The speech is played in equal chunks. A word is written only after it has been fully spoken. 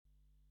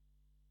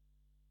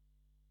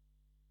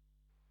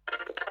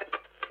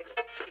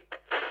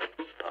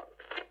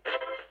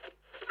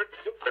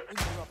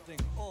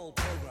all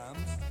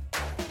programs.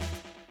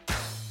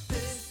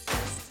 This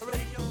is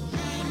radio.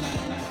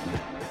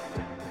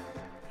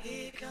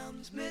 Here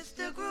comes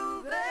Mr.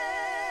 Groovy.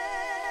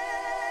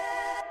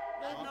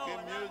 Funky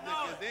music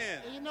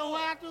is in. You know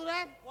why I do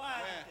that?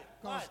 Why?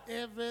 Because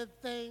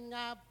everything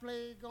I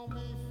play gonna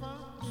be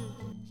funky.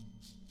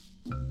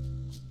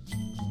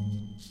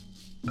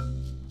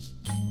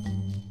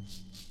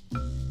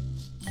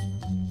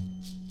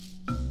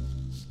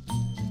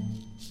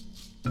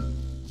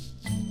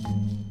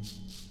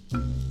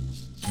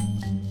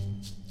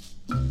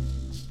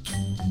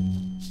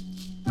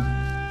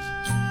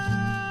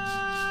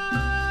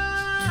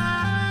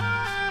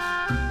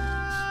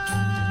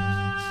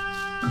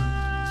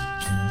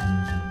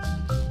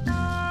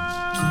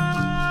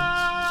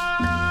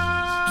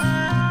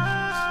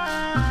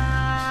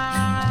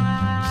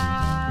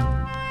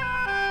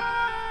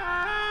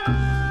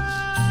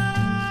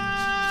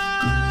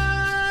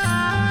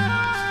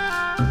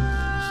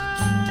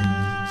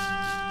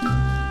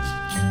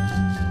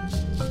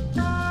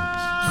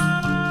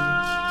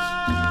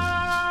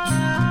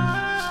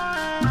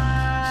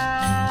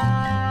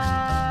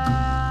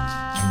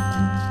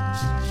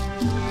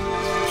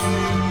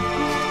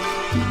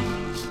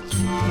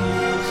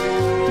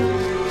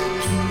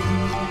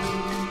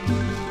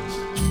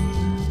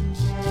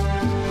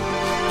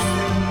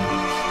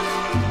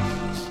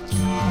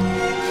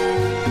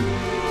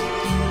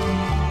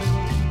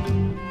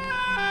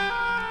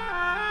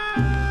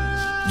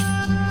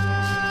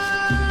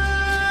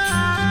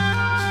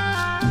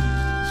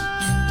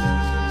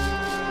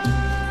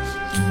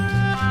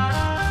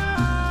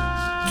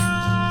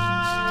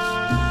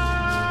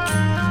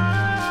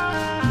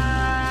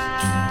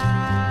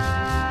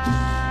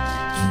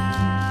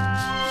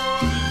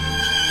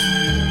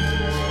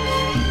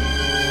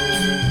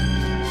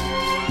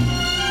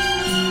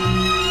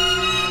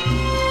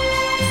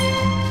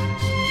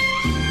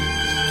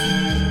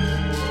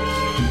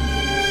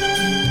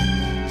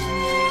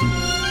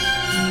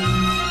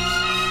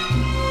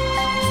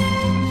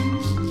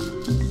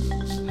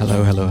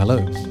 Hello.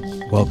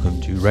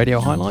 Welcome to Radio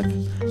High Life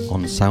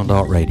on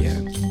SoundArt Radio.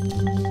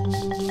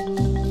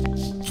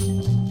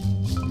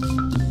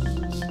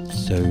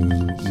 So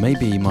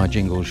maybe my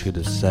jingle should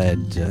have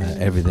said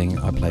everything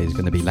I play is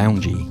going to be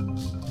loungy.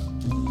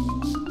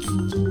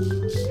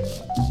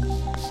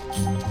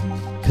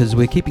 Because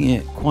we're keeping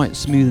it quite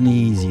smooth and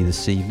easy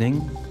this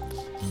evening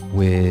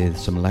with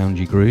some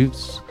loungy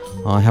grooves.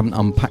 I haven't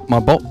unpacked my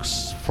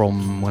box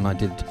from when I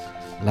did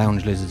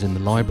Lounge Lizards in the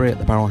library at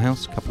the Barrel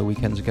House a couple of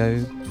weekends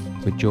ago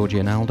with Georgie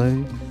and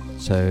Aldo,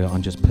 so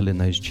I'm just pulling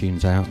those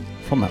tunes out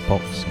from that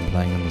box and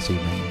playing them this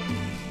evening.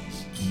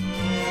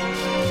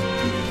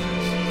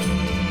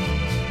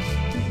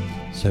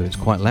 So it's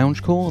quite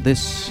loungecore.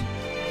 This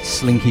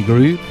slinky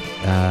groove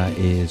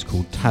is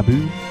called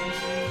Taboo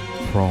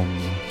from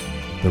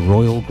the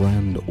Royal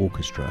Grand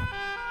Orchestra.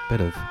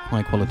 Bit of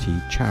high quality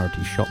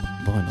charity shop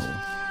vinyl.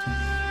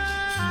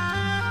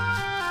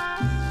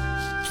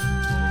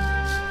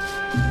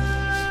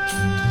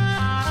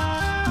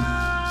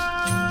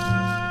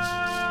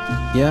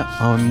 Yeah,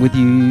 I'm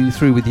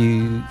through with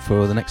you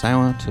for the next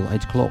hour till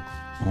 8 o'clock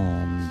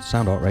on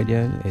SoundArt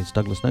Radio. It's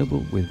Douglas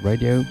Noble with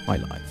Radio High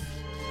Life.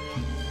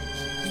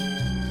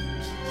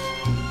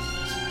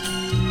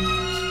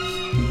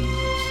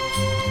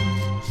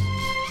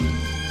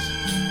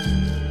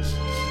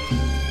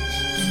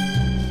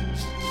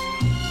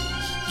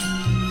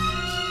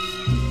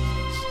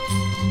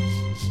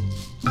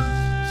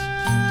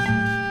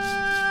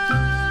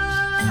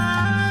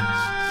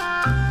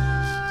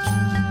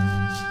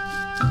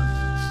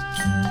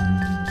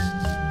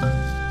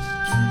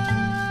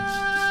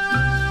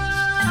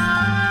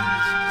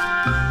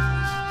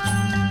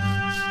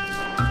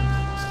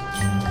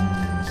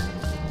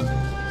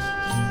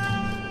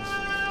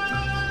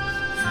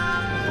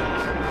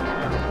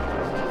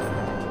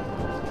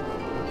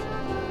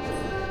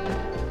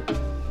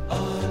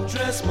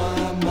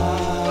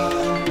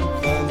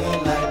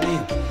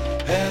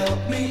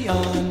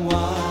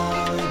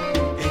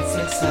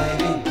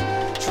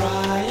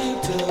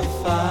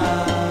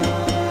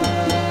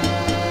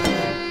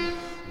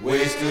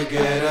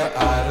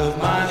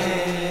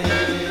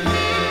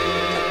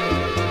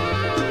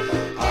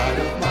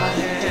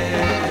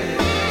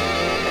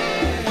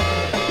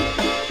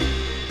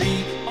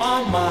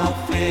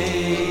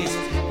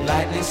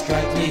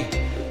 Hurry.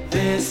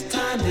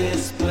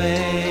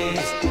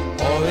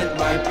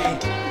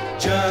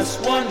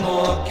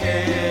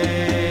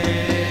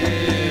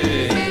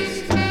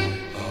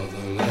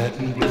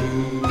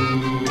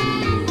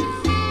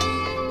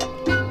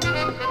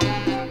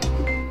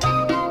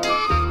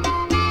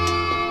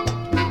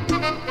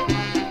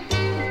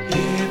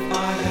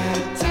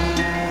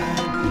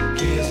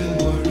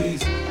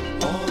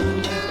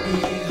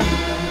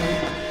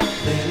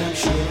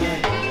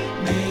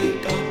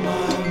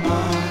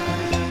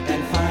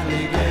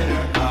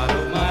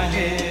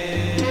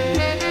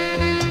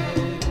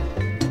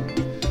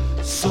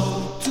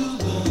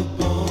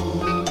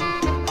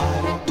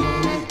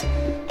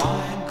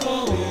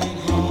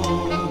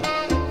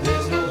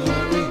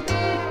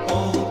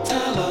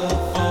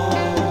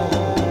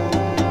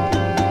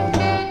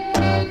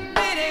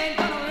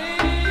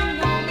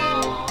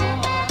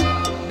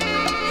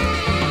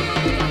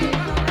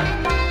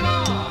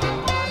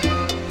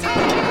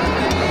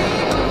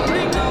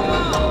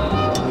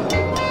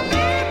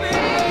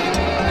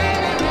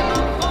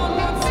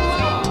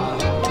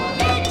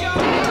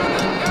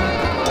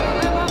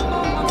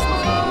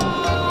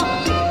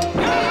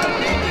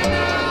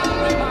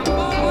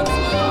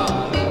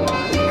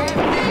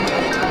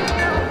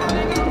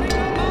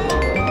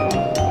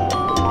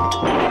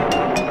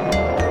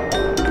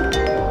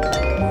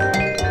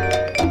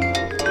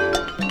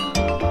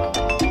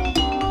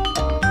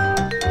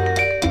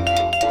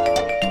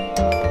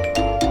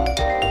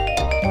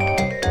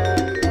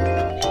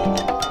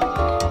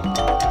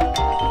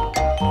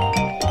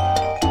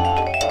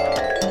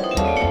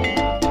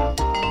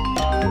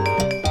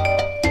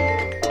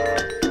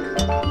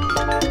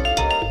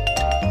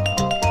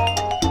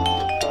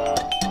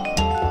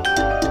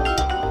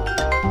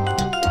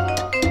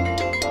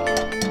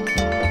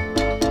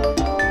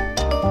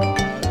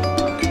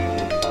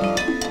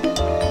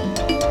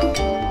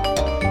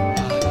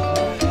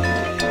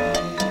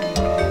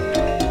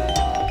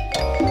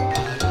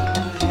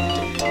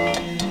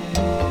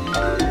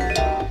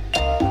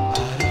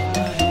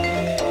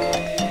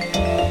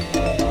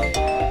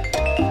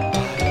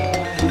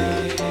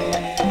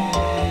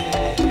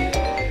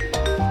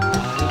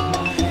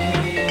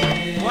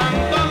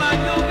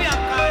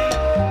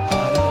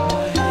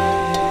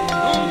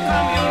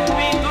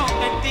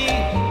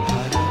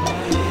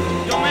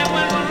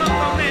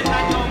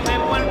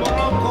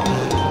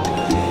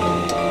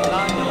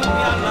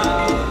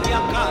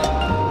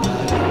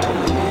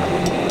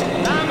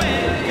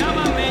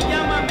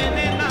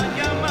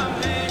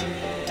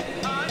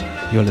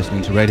 You're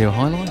listening to Radio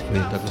High Life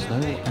with Douglas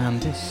Noble,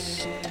 and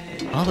this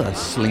other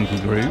slinky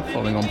groove,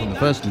 following on from the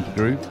first slinky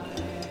groove,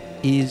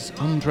 is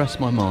Undress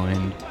My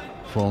Mind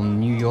from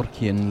New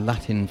Yorkian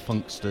Latin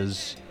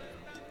funksters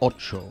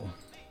Ocho.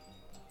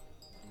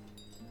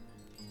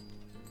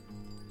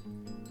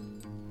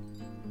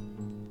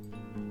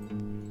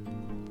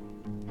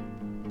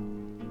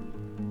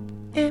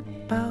 É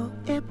pau,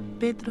 é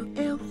Pedro,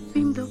 é o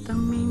fim do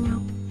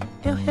caminho,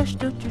 é o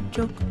resto de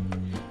jogo,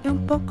 é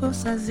pouco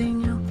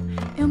sozinho,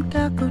 é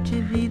caco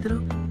de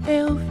vidro,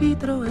 é o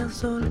vidro, é o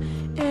sol,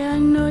 é a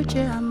noite,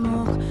 é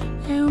amor,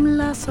 é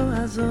laço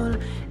azul,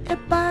 é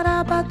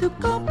paraba do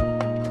campo,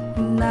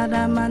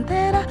 nada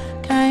madeira,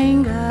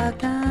 cainga,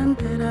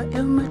 canteira,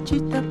 é uma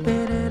chita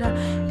pereira,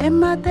 é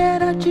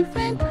madeira de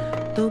vento,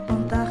 do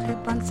ponta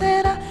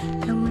repanceira,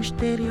 é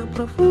mistério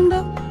profundo,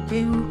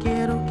 eu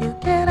quero que eu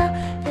queira,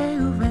 é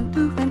o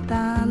vento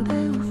ventando,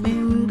 é o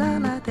fim da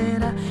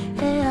ladeira,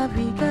 é a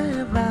vida,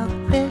 é a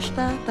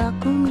festa da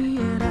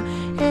comieira,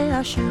 é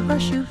a chuva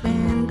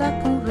chovendo, a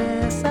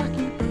conversa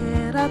que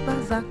beira,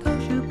 basaca,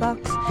 o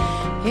jukebox,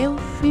 é o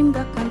fim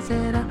da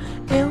canseira,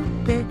 é o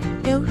pé,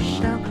 é o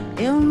chão,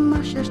 é uma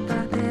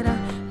estradeira,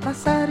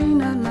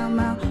 passarina na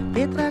mão,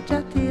 petra de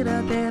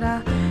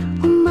atiradeira,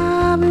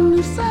 uma ave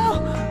no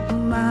céu,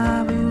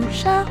 uma ave no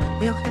chão,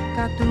 eu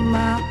recato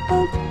uma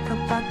ponta,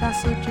 um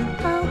pedaço de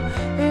pau,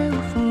 é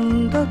o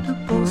fundo do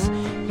poço,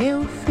 é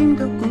o fim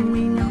do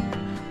caminho,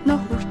 no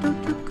rosto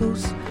do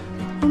curso,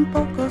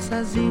 pouco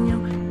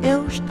sozinho, é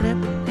o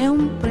estrepo, é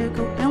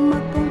prego, é uma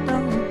ponta,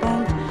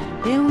 ponto,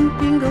 é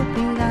pingo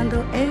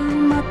pingando, é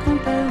uma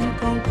conta,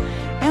 conto,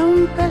 é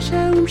peixe,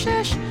 é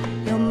xexe,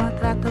 é uma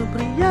trata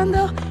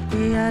brilhando,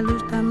 é a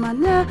luz da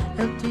manhã,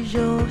 é o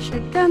tijolo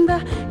chegando,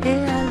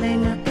 é a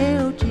lenha,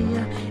 é o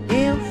dia,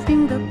 é o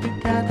fim da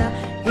picada,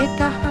 é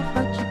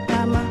garrafa de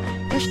cama,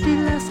 é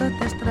estilhaça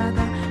da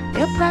estrada,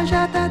 é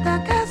prajada da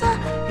casa,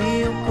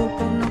 é o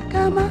coco na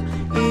cama,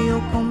 é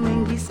o como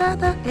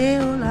enguiçada, é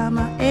o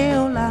lama,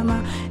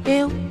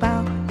 é o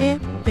pau, é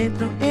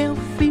Pedro, é o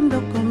fim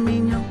do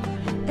caminho,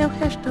 é o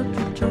resto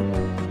do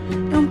jogo,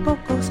 é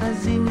pouco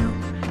sozinho,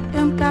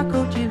 é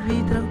caco de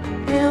vidro,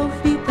 é o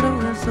vidro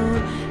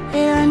azul,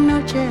 é a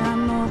noite, é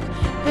amor,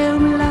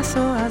 é laço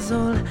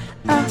azul,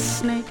 a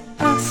snake,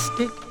 a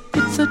stick,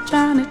 it's a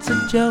John, it's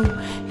a Joe,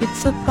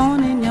 it's a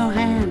thorn in your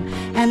hand,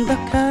 and the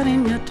cut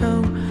in your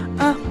toe,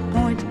 a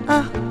point,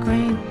 a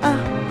green, a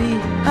bee,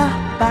 a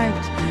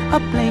bite, a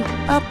blink,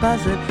 a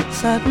buzzard,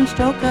 sudden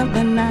stroke of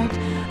the night,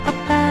 a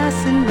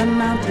pass in the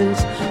mountains,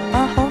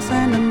 a horse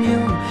and a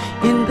mule,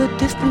 in the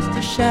distance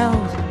the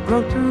shells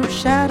grow through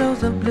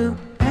shadows of blue,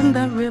 and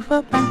the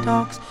riverbank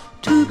talks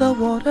to the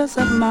waters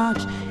of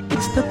March,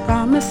 it's the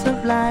promise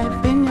of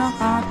life in your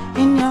heart,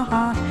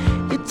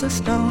 it's a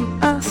stone,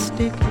 a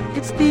stick,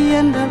 it's the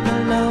end of the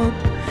load,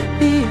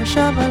 be a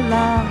shovel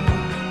log,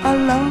 a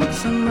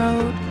lonesome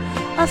road,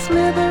 a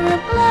slither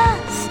of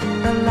glass,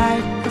 the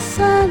light, the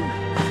sun,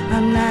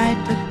 a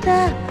night of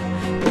death,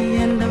 the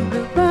end of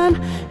the run,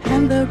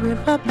 and the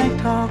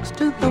riverbank talks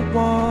to the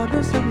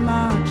waters of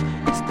March,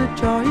 it's the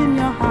joy in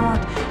your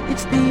heart,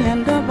 it's the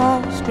end of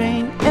all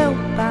strain, el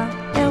pau,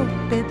 el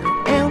Pedro,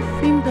 el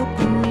fim do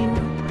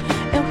caminho,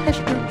 el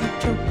resto do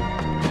jogo,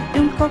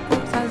 pouco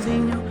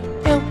sozinho,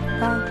 el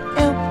pau,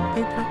 el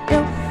Pedro,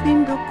 el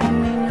fim do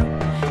caminho,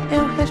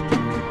 el resto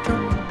do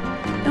jogo,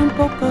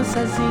 pouco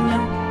sozinho,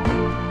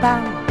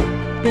 pau,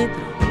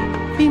 Pedro,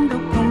 fim do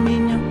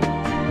caminho,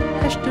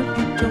 resto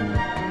do jogo,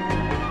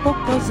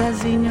 pouco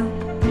sozinho,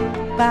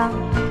 pau,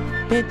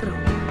 Pedro,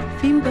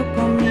 fim do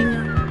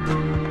caminho,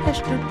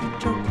 resto do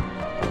jogo,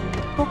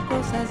 pouco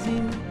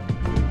sozinho,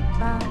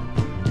 pau,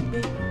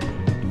 Pedro,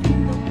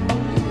 fim do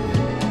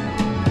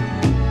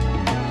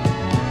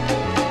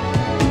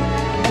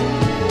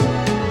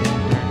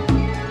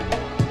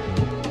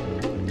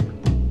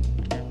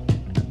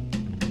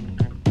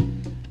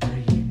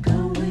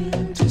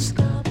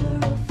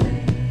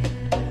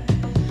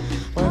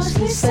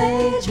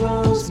sage,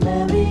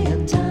 rosemary,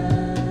 and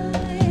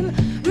thyme.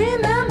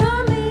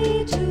 Remember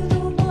me to the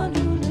one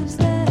who lives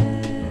there.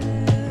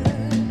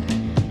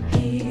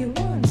 He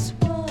once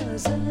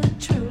was a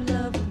true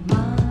love of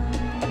mine.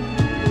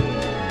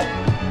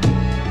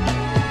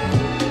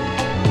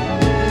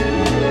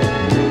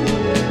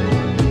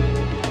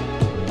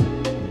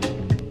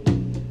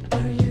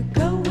 Are you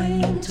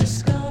going to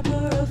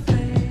Scarborough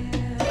Fair?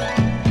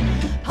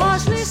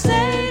 Parsley,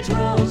 sage,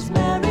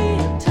 rosemary,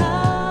 and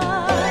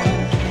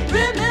thyme.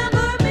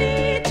 Remember me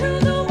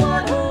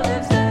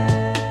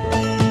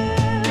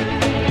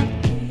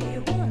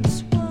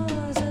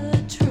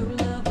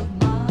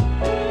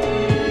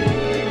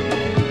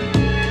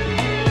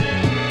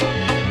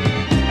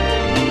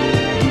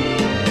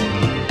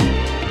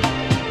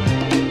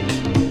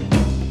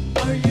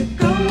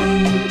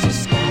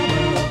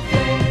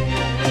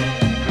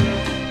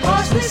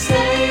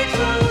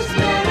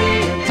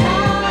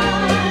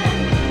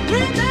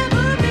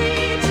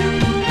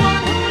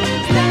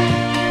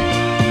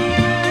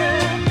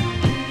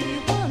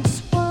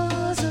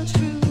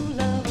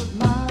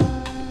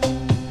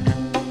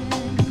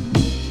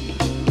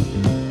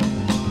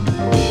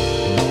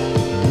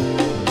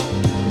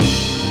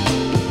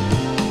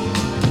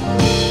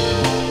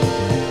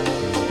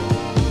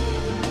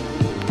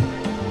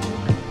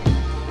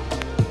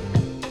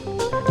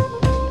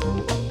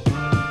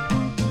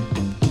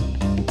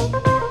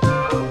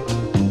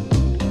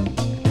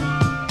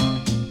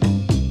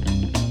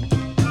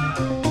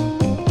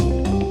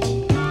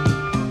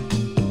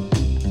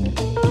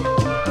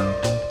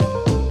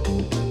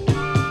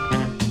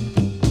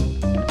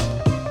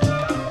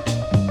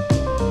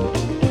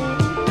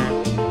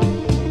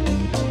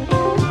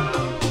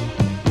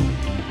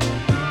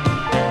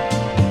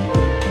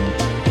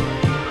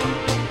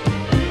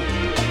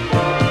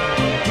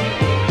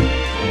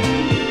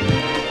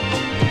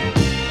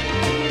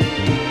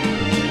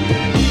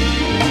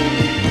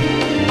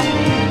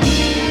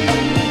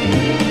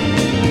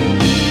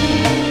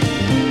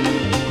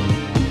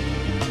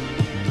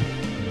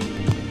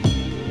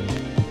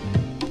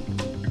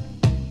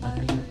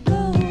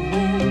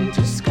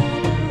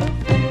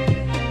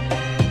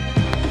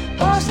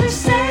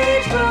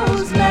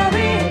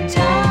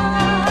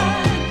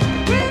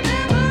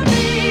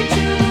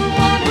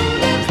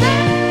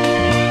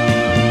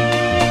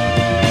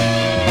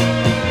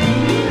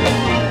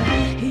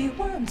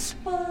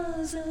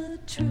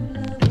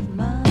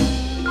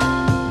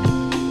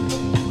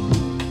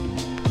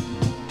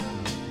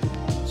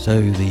So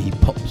the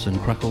pops and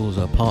crackles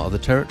are part of the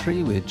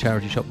territory with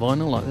charity shop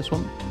vinyl like this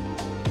one.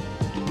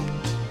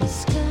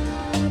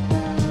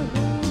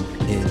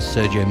 Is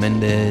Sergo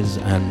Mendes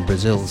and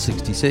Brazil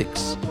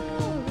 66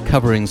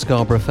 covering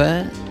Scarborough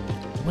Fair.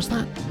 Was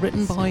that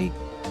written by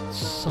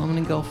Simon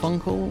and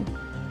Garfunkel?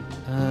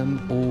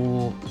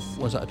 Or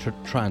was that a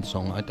trad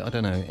song? I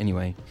don't know.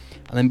 Anyway.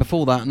 And then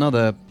before that,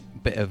 another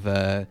bit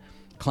of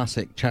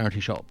classic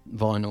charity shop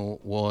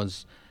vinyl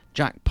was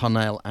Jack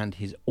Parnell and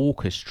his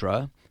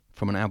orchestra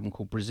from an album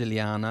called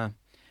Brasiliana,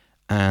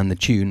 and the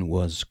tune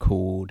was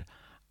called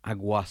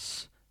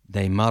Aguas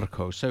de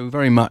Marco. So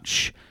very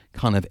much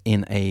kind of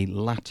in a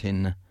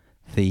Latin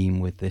theme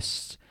with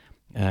this,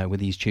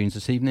 with these tunes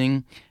this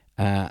evening,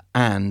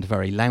 and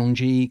very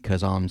loungy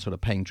because I'm sort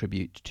of paying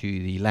tribute to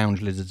the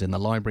Lounge Lizards in the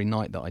Library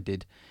night that I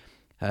did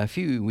a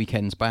few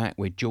weekends back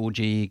with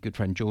Georgie, good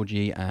friend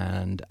Georgie,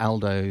 and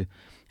Aldo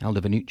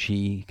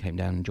Vanucci came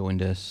down and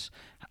joined us.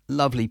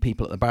 Lovely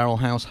people at the Barrel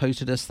House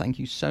hosted us. Thank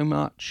you so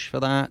much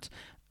for that.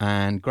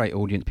 And great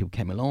audience. People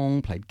came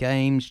along, played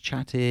games,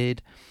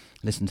 chatted,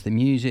 listened to the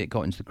music,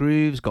 got into the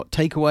grooves, got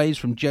takeaways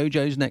from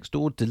Jojo's next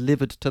door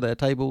delivered to their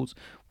tables.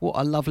 What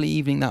a lovely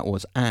evening that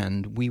was.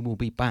 And we will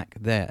be back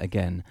there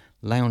again.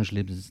 Lounge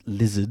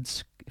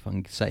Lizards, if I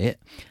can say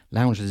it.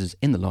 Lounge Lizards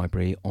in the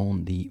Library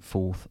on the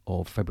 4th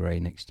of February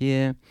next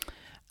year.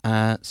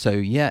 So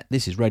yeah,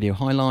 this is Radio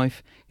High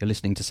Life. You're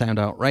listening to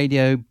SoundArt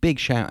Radio. Big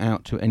shout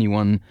out to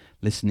anyone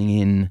listening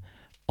in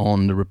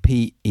on the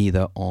repeat,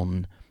 either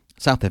on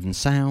South Evans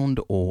Sound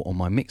or on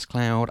my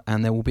Mixcloud,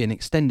 and there will be an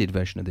extended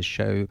version of this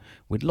show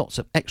with lots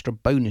of extra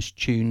bonus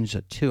tunes,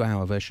 a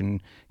 2-hour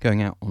version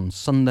going out on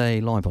Sunday,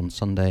 live on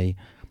Sunday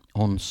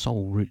on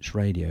Soul Roots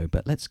Radio.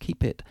 But let's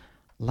keep it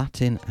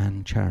Latin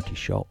and charity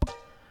shop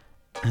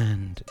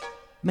and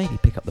maybe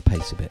pick up the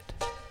pace a bit.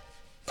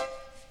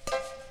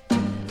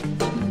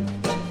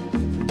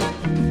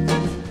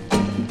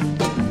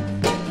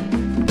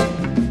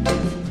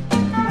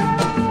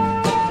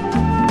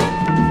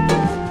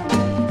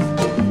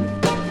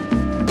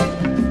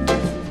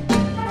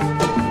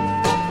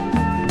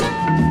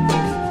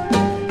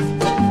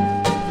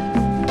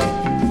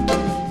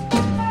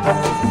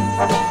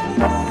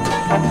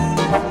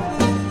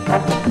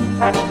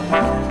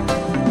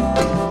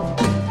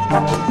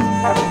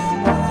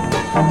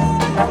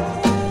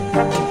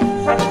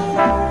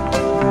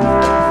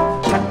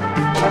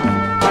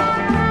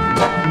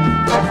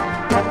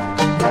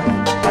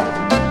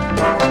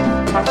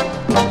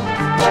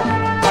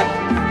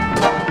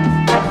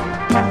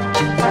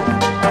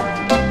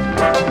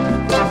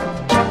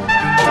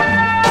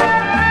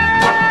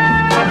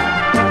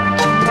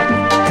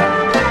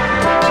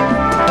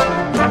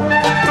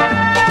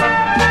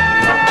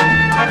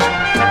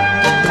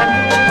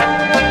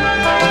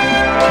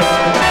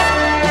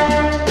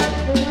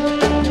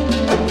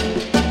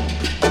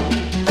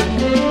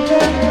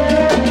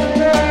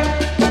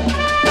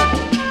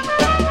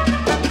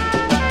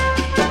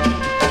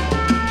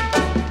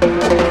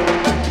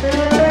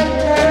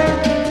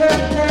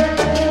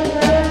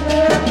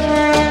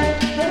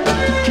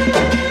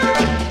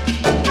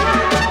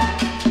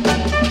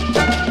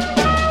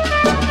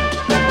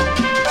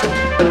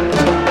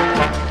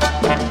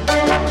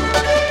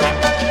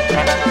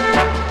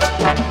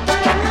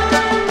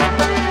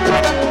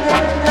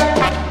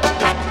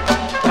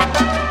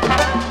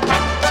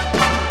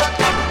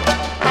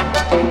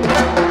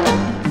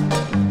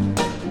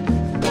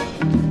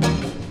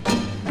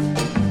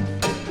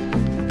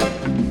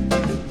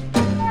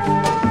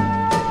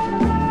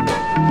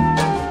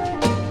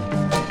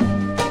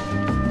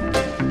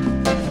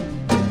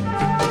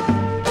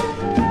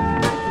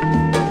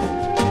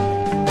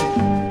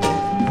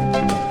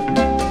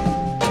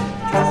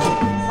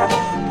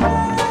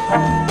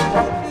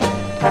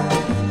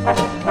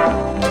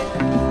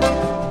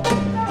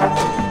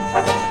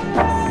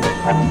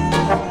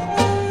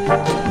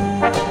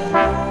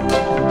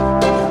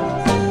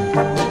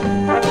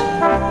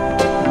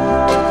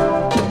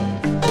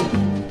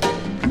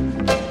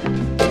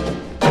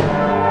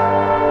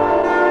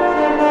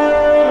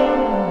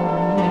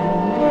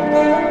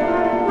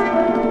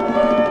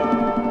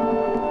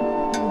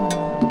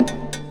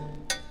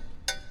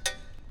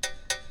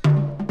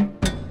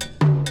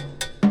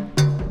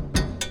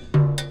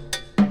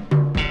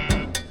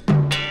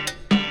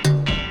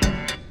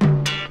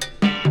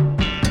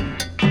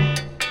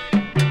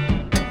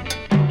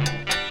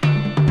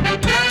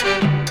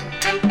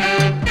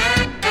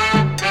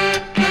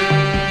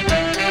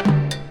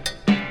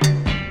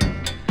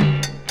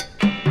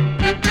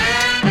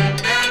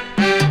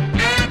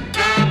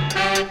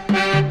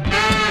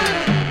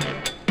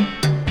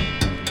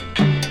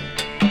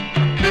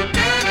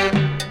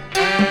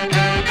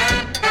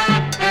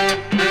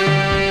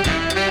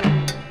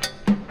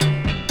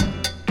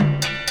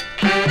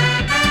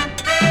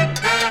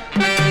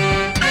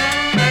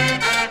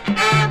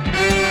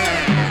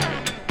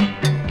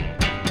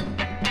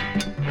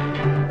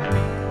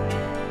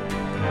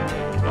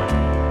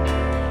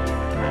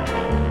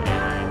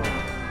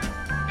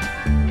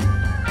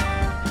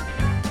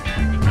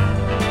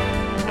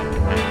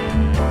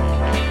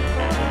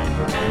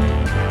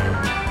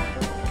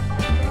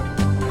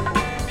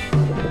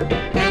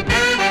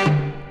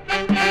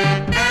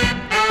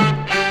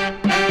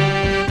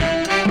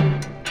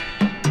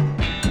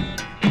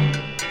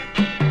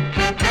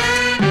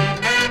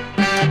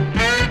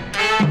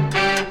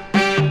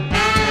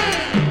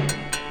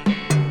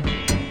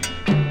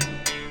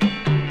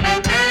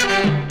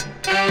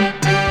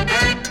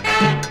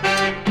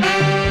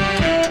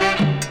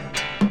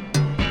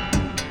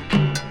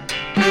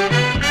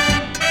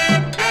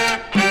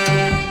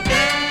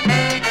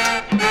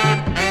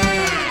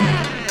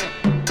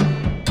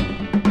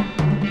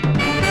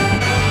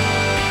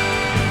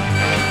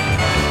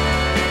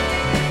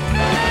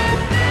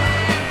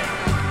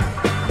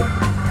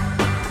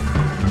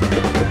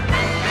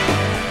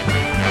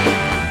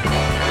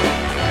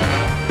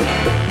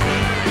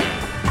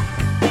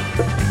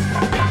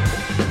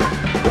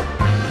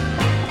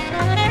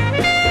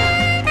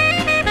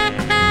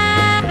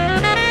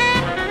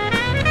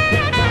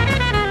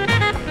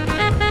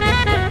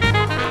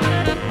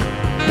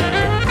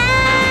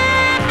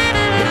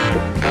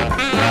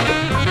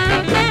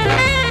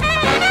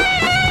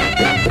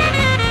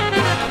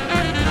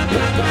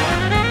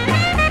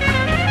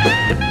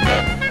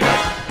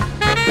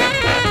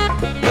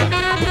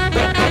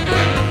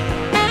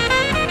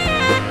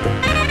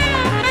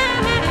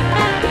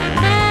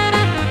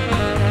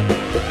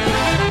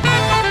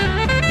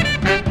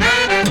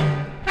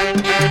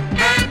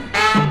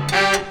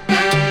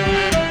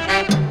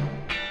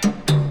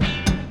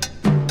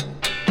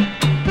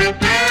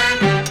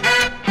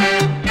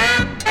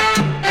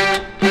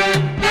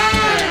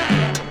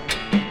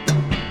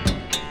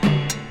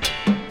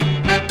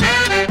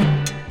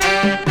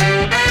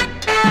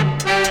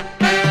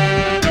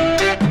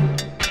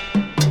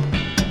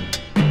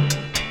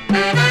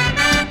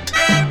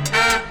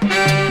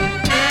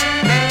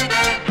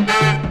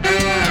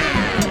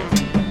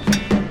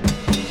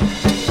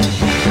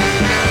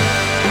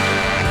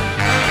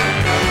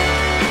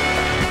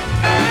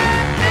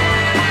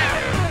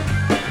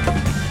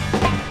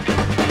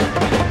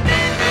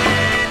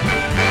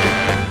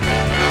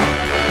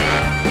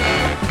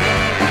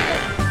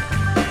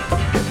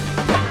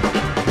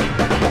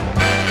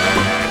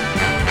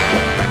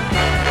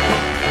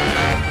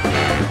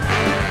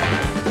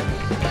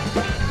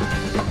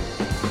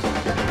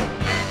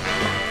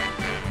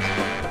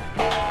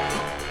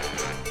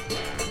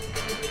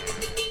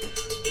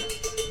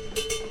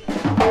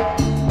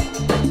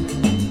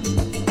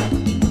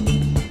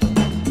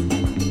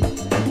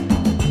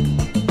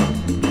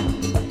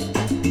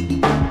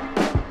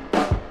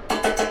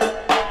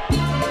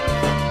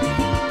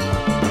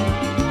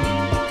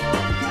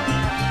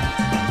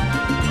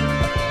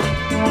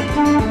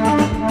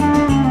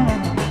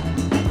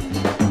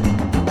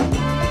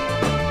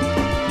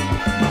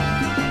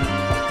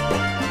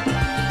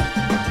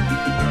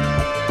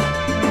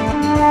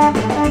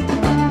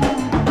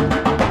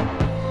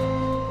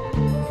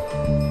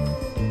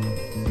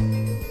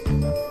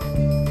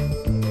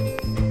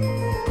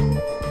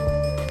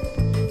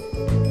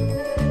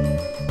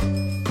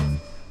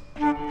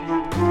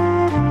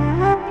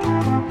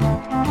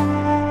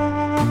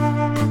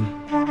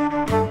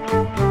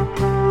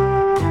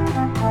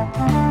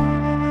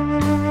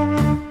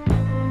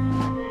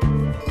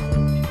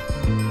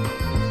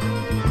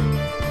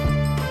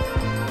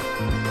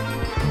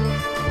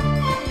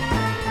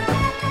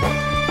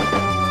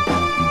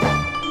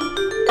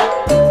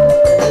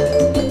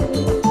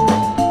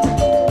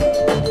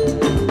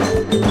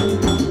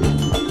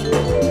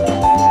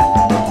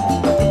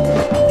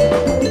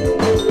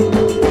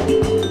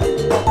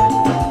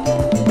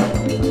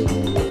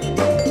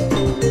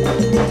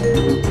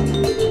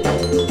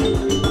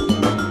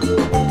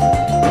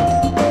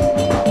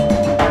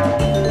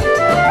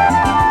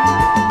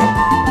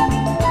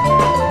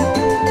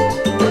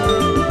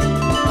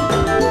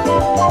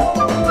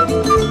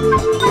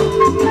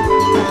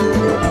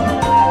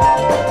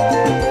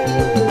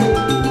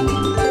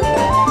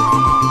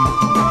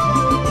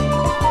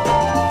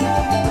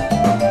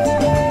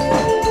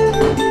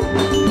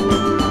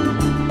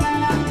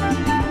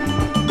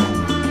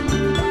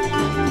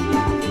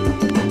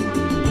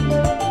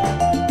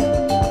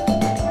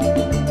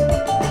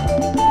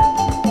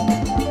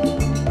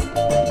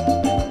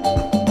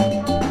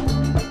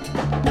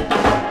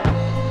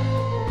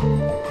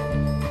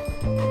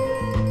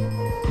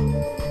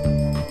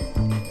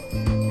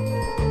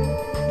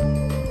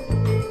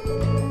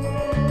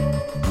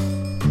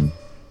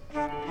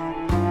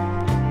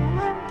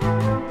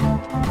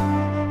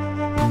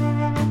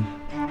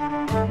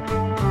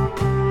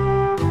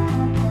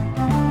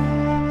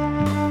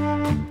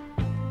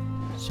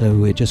 So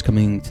we're just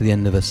coming to the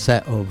end of a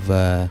set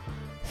of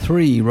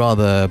 3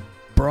 rather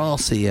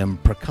brassy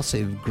and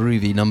percussive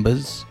groovy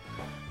numbers.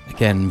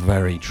 Again,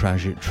 very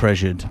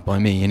treasured by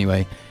me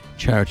anyway.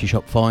 Charity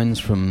shop finds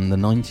from the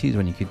 90s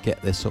when you could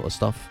get this sort of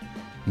stuff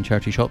in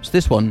charity shops.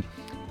 This one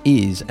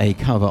is a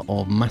cover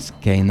of Mas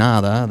Que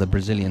Nada, the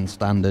Brazilian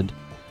standard,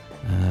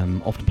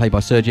 often played by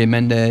Sergo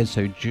Mendes,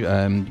 so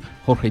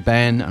Jorge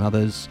Ben and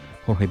others.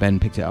 Jorge Ben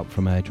picked it up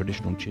from a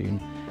traditional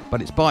tune,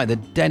 but it's by the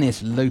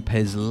Dennis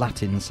Lopez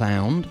Latin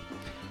sound.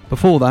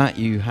 Before that,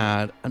 you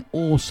had an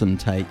awesome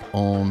take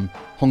on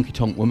Honky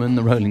Tonk Woman,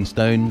 the Rolling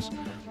Stones,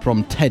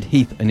 from Ted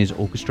Heath and his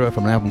orchestra,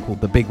 from an album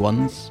called The Big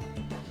Ones.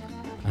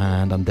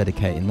 And I'm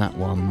dedicating that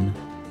one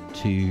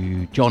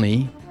to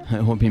Johnny,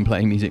 who I've been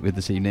playing music with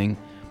this evening,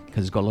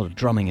 because it's got a lot of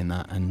drumming in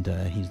that, and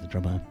he's the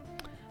drummer.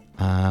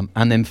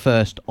 And then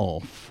first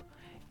off,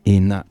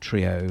 in that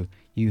trio,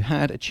 you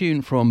had a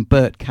tune from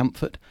Bert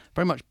Kaempfert,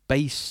 very much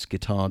bass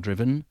guitar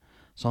driven.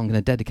 So I'm going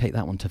to dedicate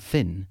that one to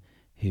Finn,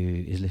 who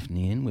is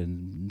listening in. We're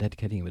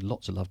dedicating it with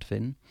lots of love to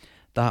Finn.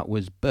 That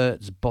was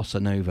Bert's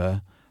Bossa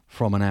Nova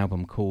from an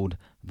album called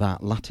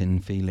That Latin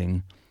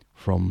Feeling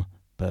from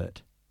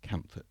Bert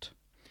Kaempfert.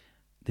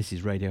 This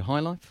is Radio High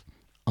Life.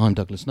 I'm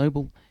Douglas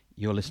Noble.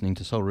 You're listening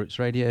to Soul Roots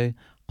Radio.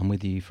 I'm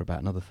with you for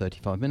about another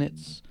 35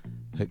 minutes.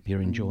 Hope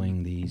you're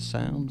enjoying these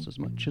sounds as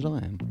much as I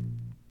am.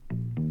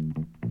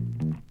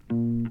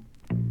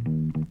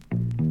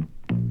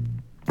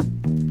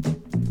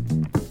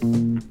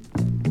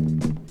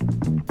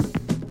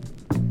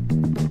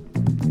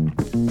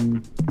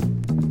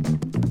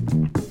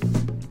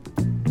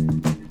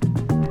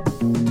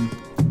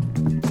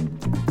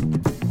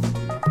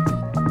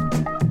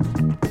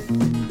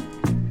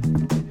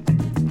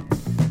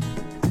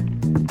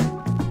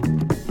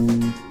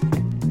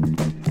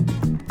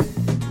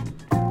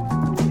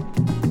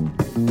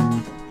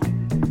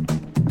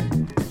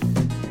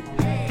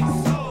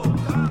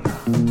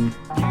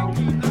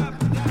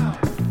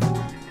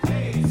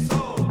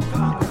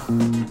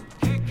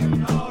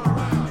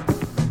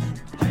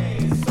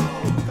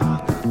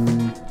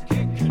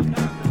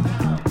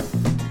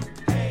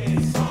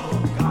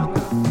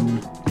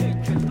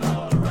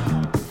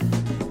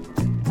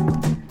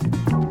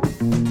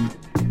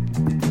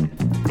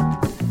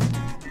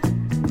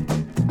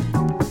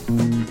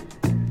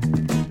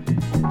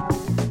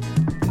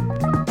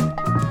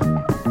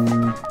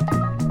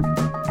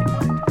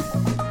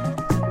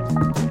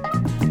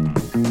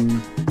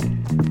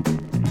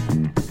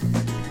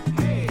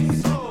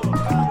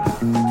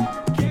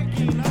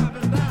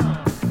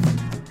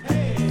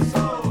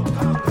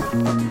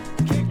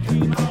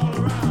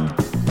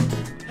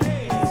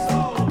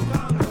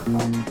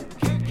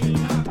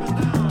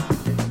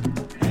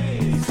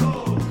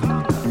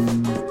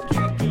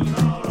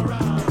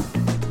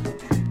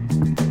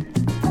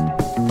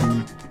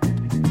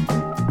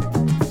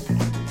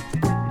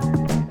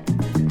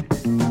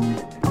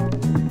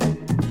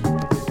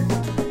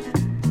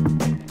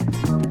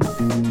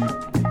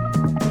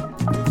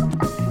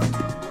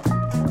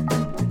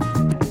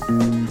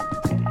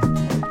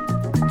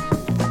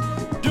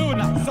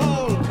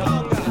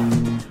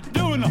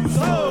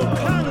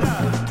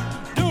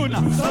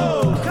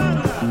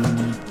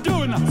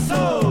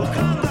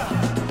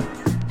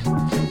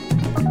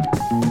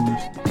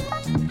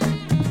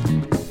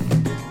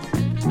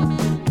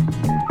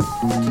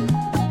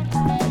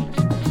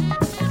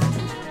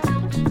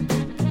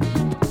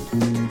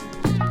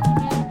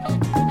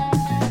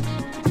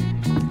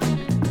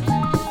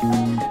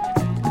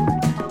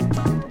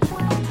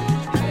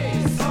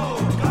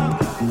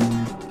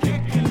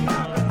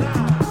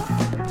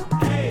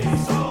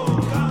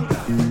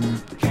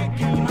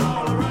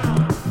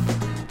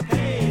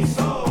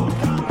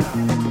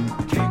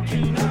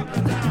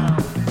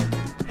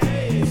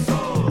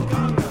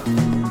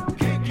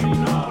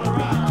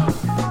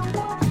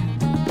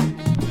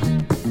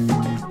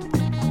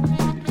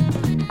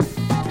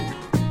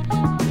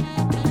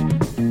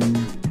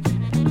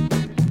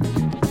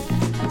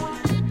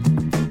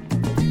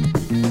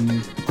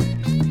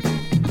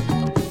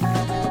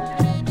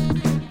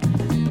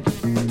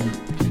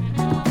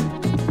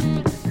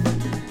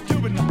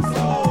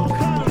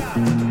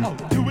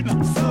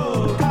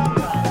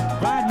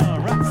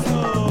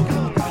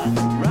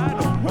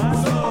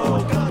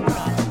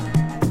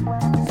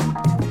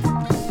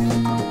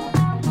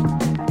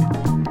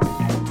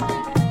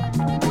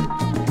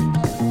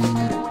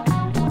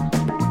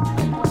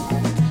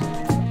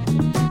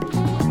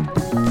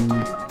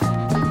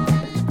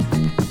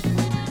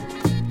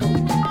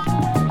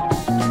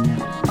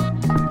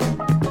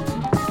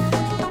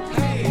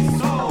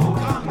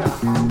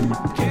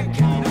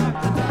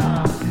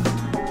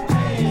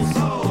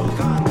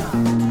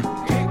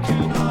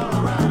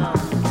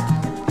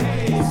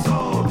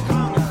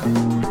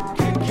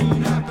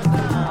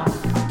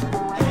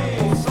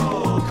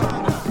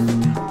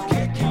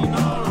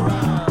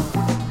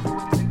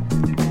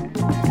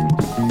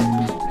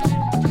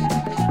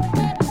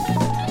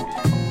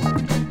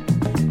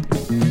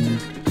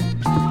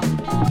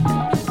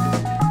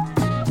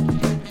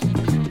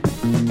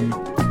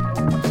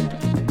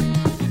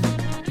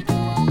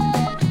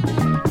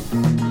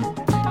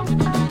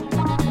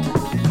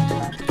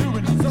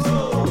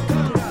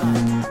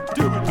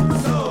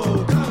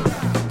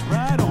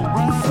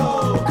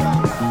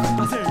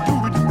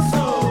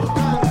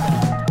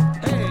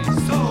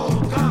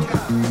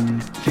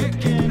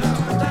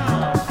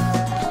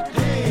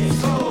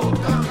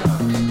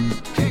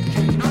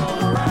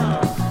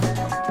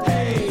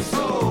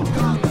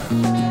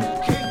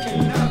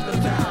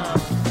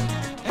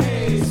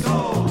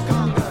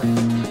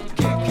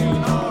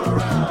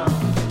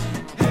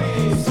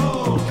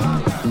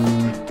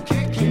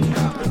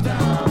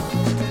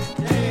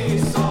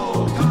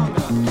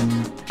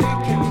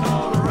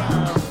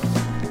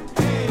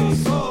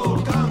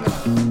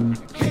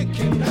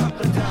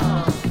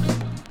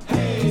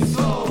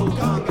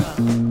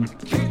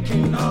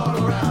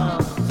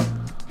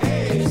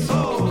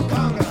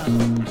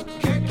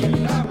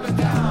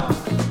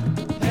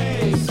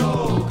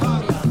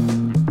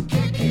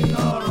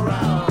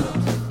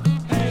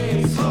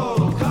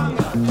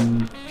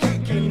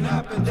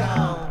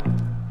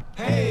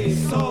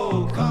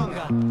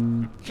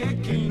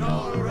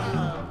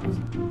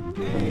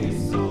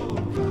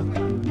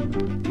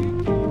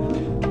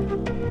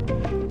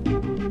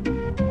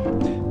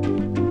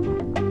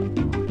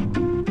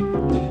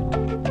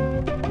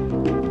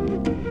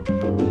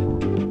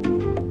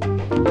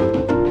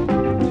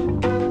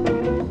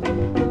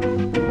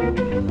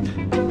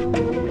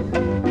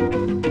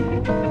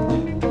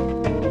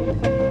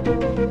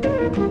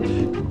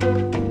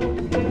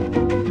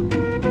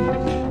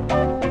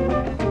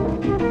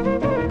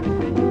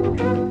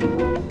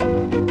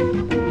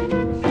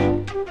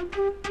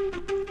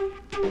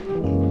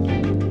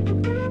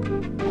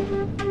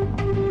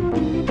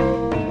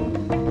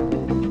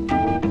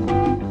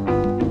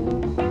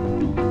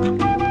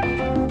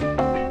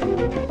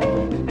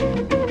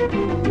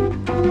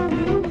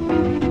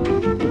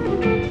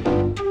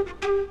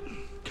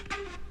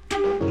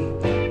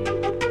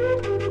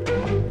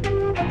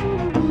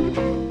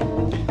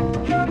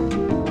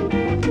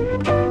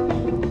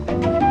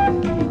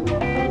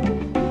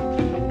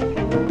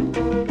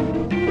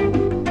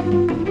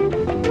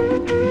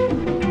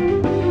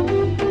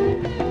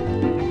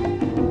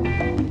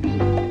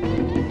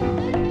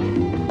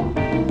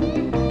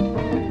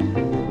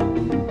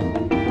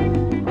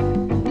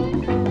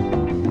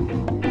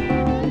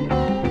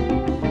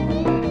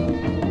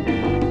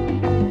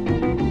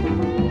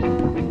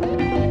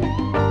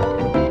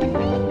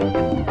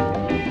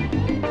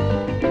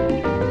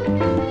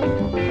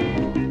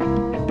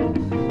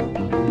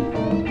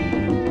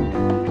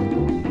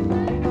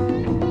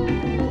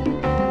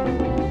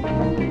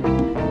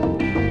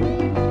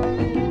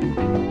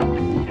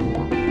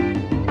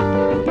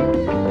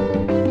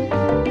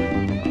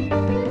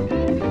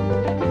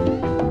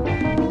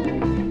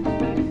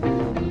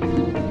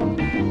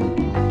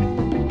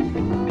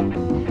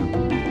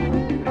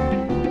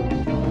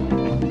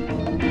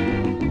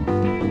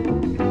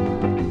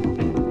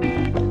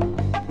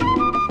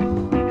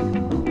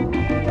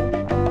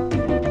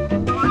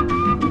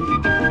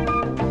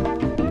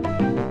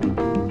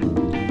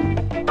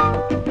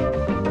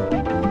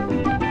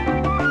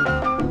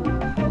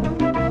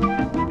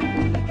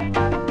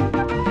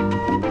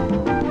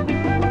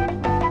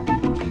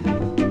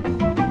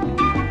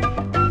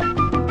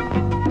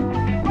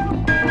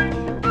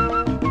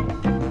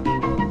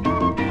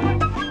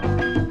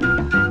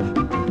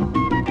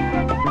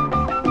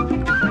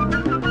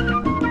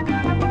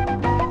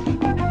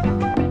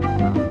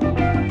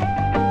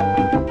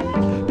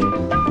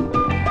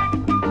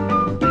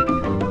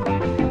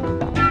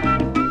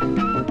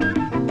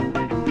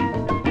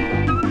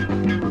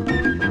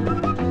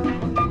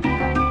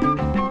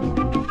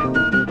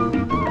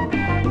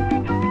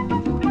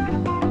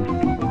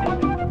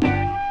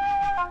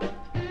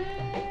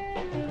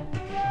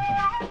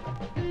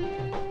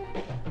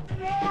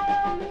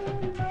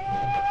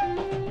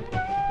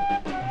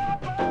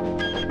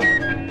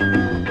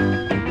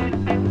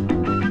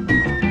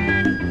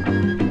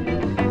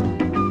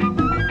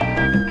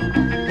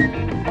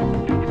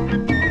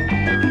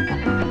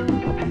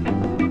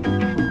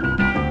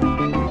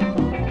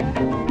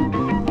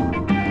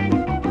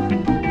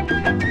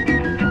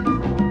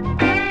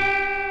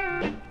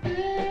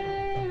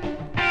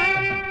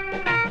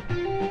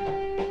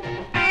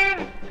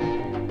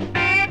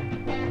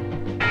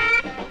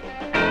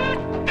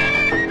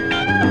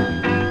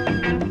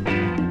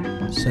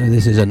 So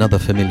this is another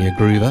familiar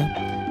groover,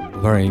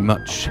 very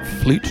much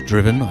flute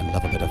driven. I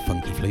love a bit of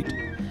funky flute.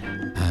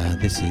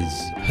 This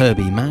is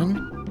Herbie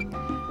Mann,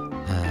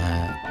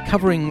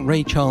 covering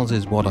Ray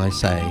Charles's What I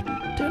Say.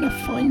 Doing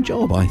a fine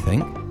job, I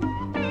think.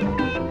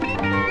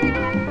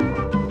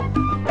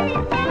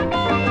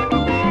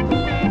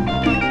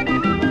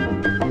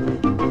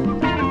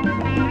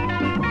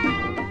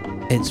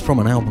 It's from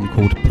an album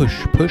called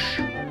Push Push,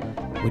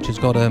 which has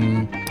got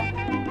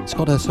it's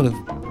got a sort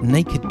of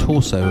naked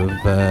torso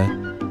of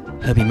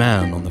Herbie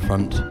Mann on the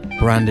front,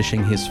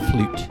 brandishing his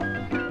flute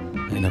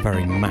in a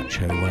very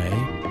macho way.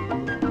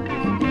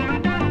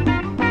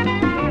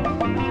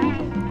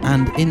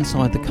 And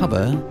inside the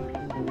cover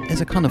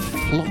is a kind of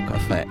flock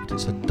effect.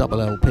 It's a double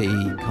LP,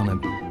 kind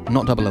of,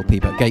 not double LP,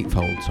 but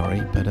gatefold,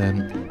 sorry. But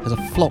there's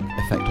a flock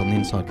effect on the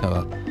inside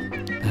cover,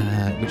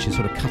 which is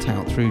sort of cut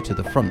out through to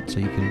the front, so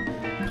you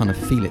can kind of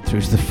feel it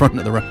through to the front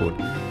of the record.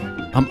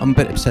 I'm a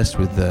bit obsessed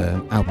with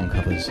album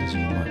covers, as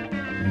you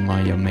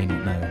may or may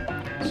not know,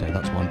 so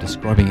that's why I'm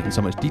describing it in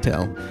so much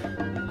detail.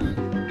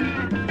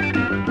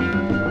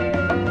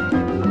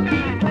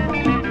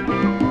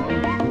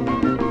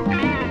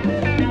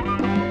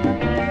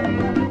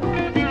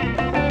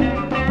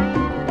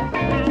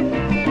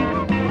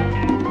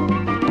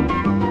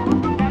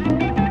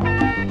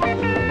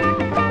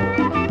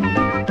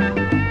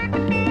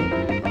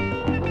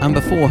 And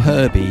before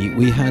Herbie,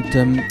 we had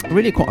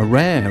really quite a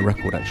rare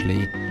record,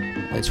 actually.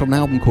 It's from an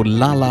album called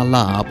La La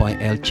La by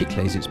El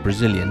Chicles. It's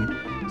Brazilian,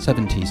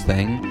 70s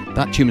thing.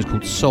 That tune was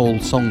called Soul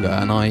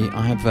Songa, and I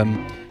have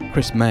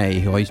Chris May,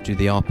 who I used to do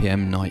the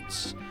RPM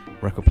nights,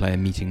 record player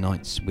meeting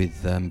nights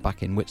with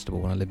back in Whitstable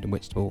when I lived in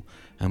Whitstable,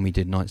 and we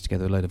did nights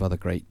together with a load of other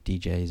great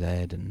DJs,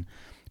 Ed and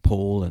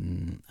Paul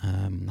and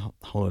a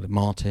whole load of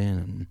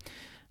Martin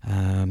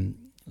and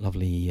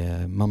lovely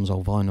Mum's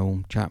Old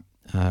Vinyl chap.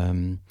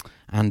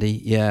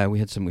 Andy, yeah, we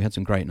had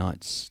some great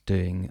nights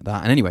doing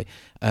that. And anyway,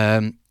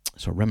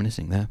 sort of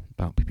reminiscing there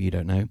about people you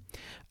don't know.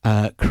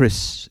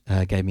 Chris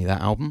gave me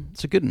that album.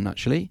 It's a good one,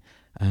 actually.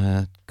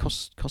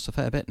 Costs a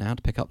fair bit now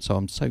to pick up, so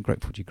I'm so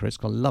grateful to you, Chris,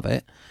 'cause I love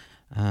it.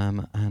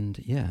 And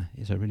yeah,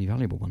 it's a really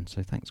valuable one,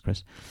 so thanks,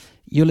 Chris.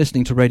 You're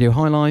listening to Radio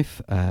High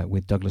Life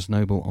with Douglas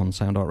Noble on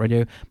SoundArt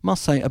Radio.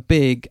 Must say a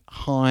big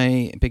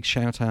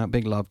shout out,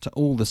 big love to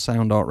all the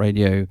SoundArt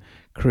Radio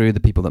crew, the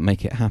people that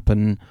make it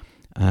happen.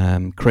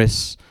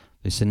 Chris,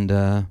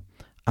 Lucinda,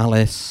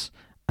 Alice,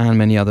 and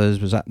many others.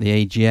 Was at the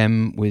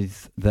AGM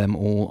with them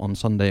all on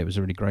Sunday. It was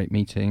a really great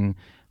meeting.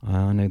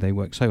 I know they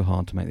work so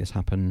hard to make this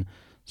happen,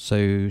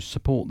 so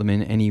support them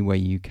in any way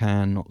you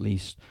can, not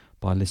least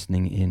by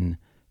listening in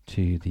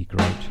to the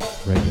great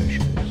radio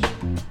shows.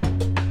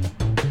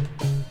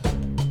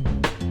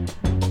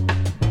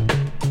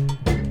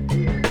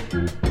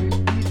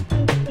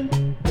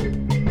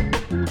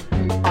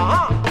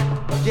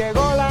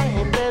 Llegó la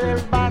gente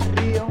del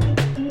barrio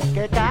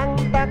que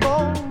canta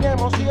con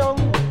emoción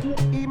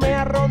y me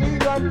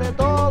arrodillo ante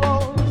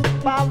todos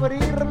para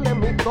abrirle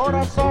mi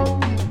corazón.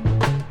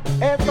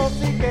 Esto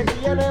sí que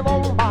tiene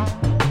bomba,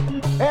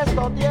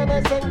 esto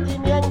tiene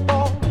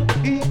sentimiento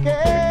y que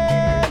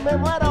me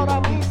muero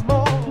ahora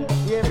mismo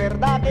y es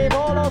verdad que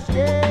no lo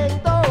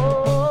siento.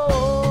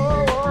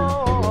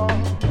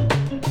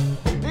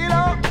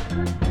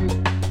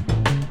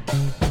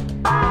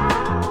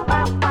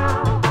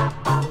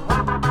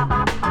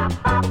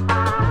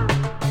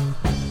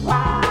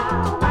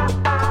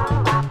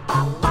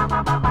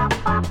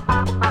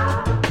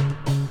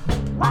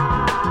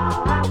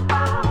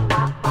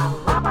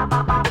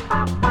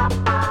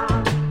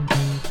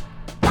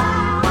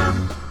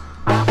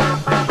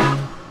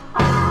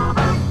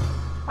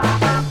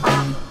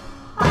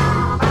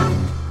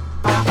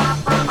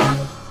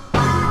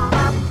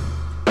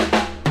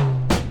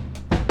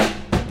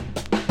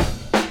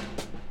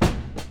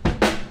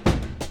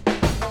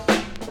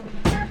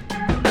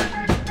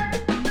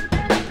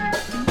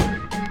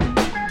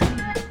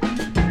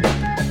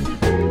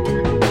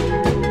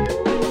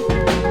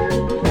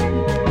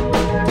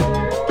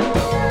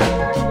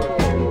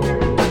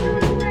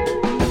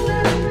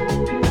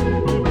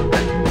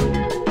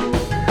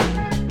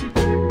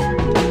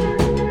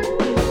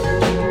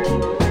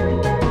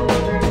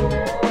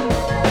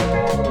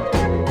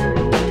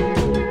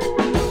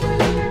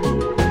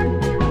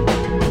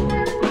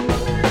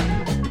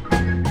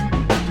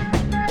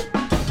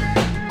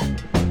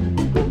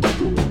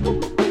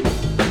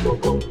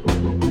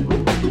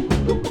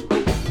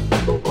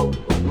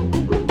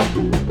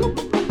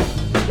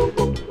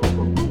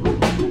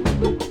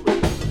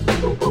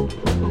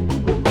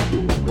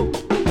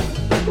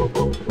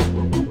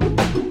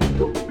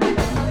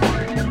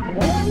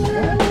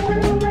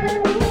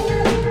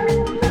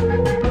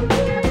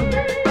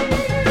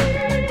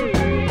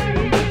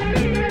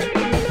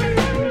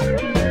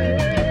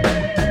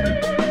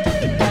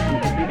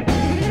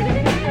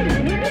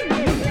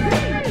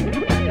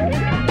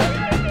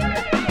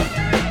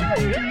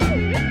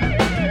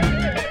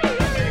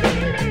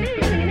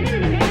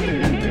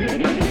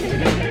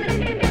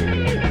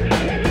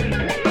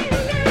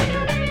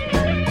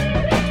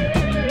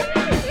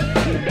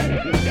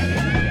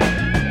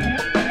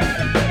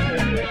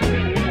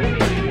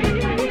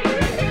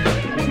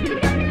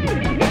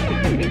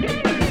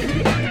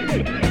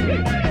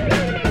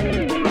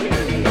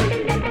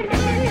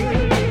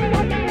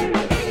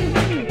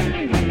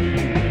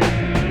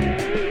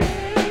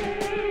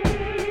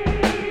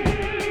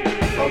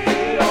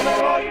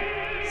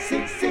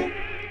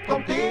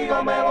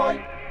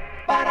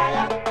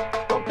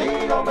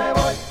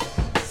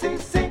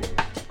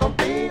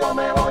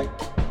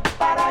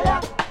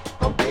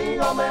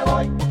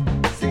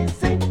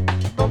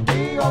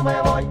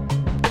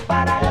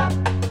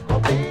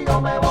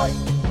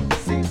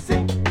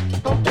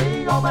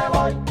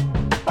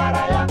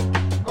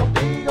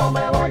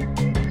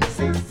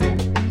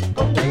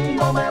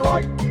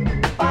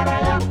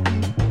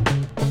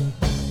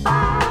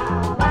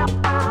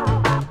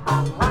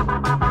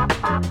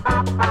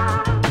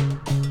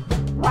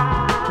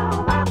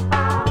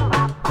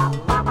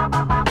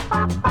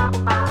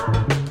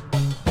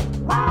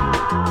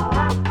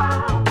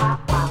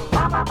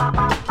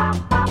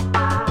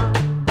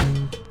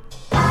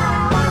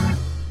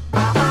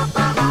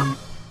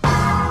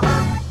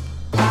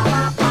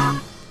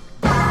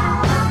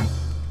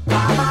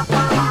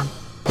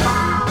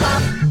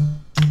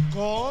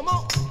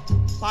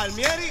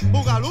 Palmieri,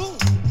 Bugalú.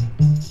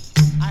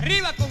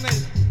 Arriba con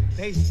él.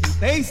 Tasty,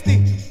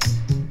 tasty.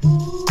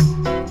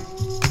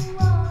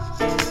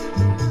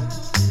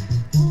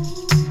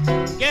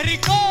 ¡Qué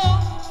rico!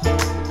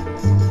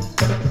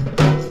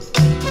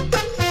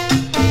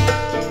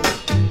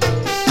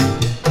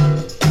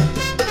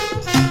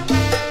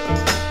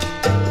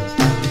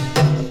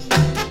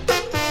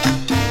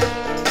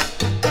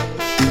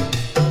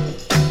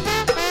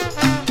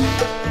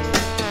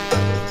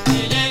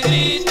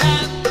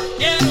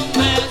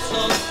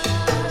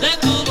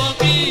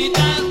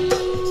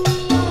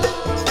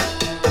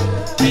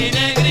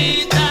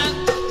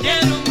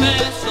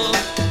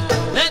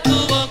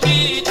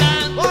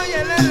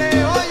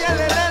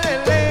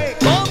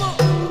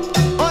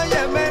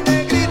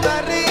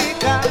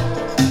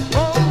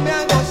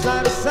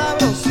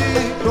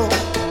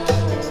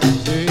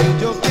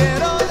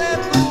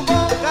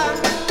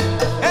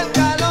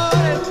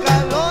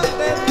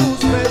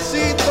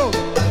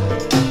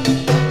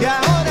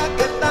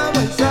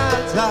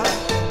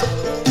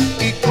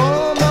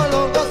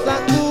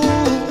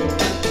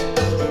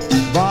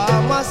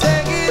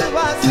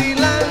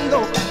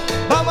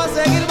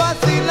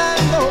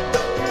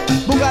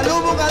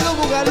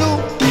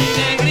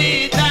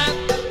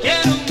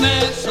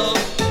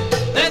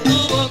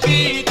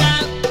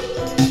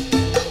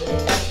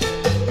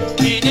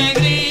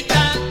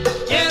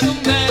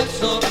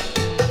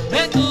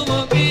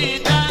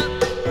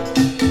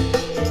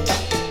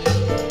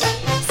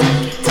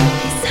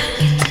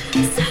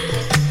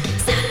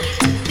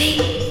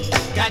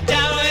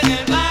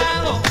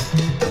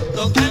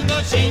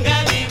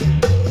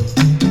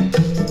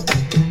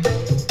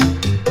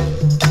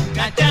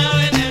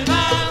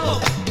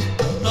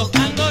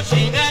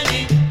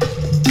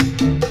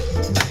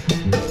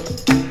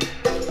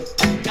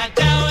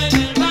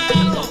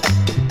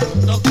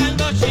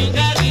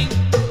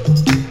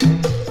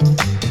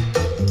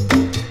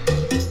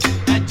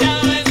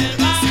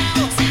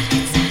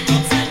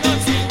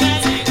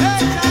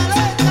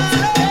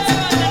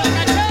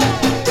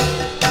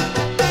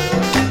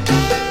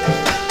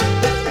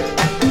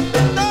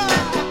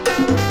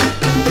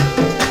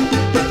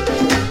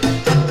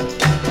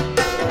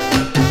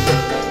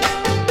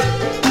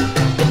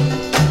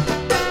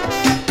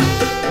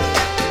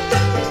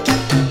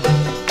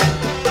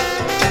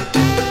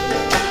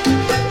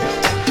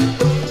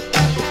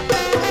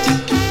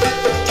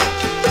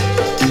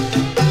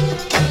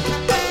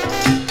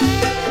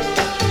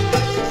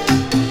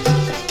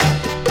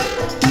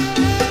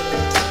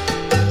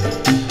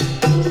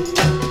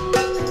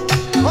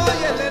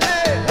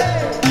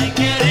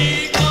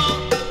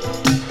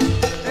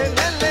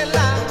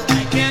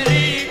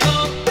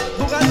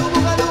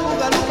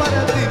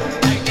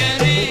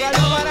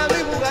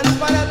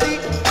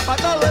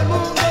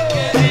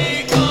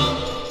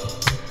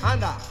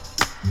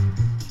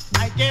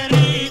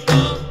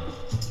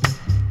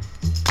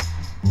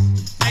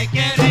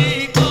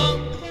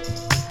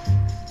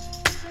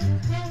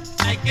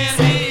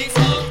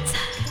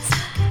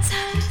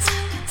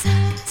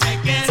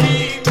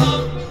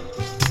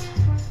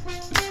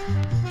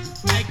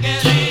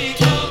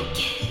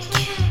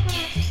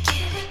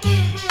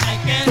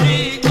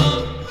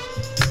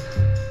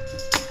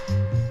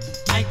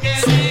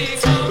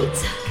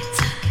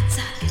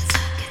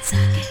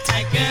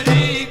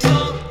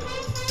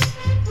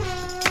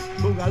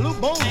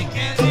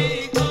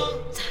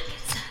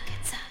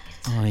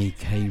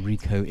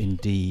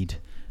 Indeed.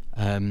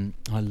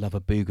 I love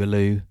a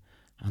boogaloo,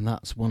 and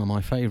that's one of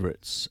my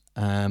favourites.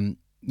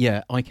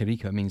 Yeah, Ike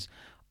Rico means,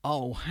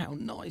 oh, how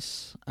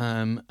nice.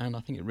 And I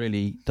think it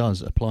really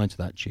does apply to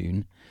that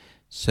tune.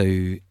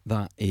 So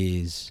that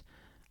is,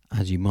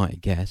 as you might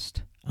have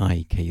guessed,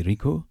 Ike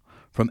Rico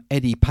from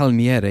Eddie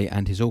Palmieri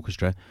and his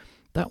orchestra.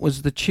 That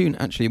was the tune,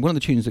 actually, one of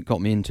the tunes that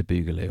got me into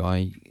boogaloo.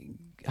 I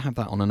have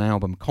that on an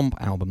album, comp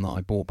album that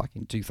I bought back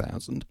in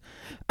 2000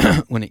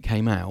 when it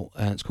came out.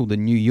 It's called The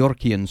New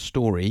Yorkian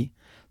Story,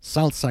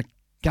 Salsa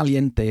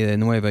Caliente de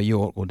Nueva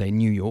York, or de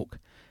New York.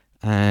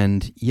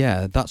 And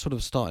yeah, that sort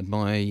of started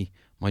my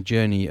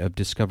journey of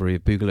discovery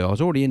of boogaloo. I was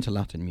already into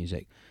Latin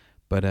music,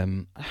 but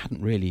I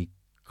hadn't really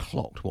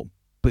clocked what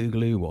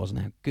boogaloo was and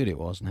how good it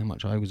was and how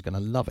much I was going to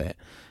love it.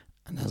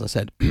 And as I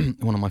said,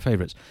 one of my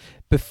favourites.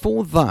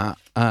 Before that,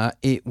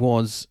 it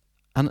was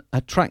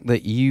a track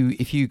that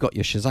if you got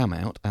your Shazam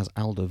out, as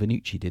Aldo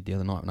Vanucci did the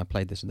other night when I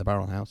played this in the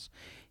Barrel House,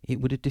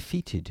 it would have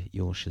defeated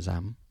your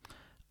Shazam.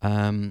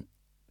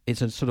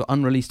 It's a sort of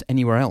unreleased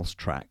anywhere else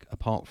track,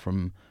 apart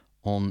from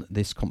on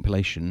this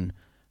compilation.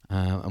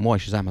 And why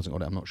Shazam hasn't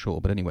got it, I'm not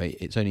sure. But anyway,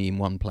 it's only in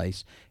one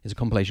place. It's a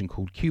compilation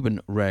called Cuban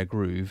Rare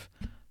Groove,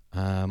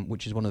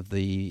 which is one of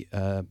the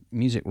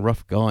Music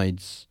Rough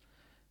Guides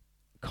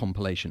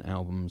compilation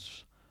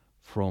albums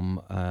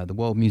from the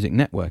World Music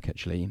Network,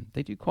 actually.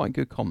 They do quite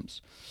good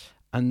comps.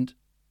 And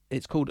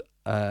it's called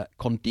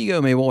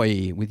Contigo Me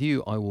Voy, With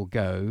You I Will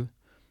Go,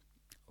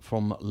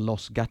 from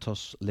Los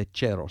Gatos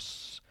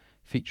Lecheros,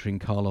 featuring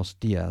Carlos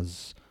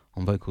Diaz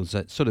on vocals.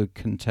 It's sort of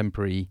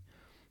contemporary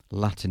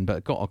Latin,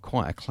 but got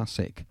quite a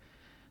classic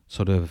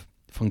sort of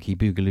funky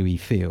boogaloo-y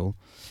feel.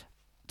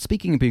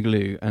 Speaking of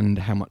Boogaloo and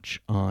how much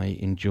I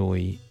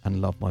enjoy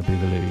and love my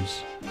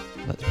Boogaloos,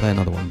 let's play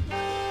another one.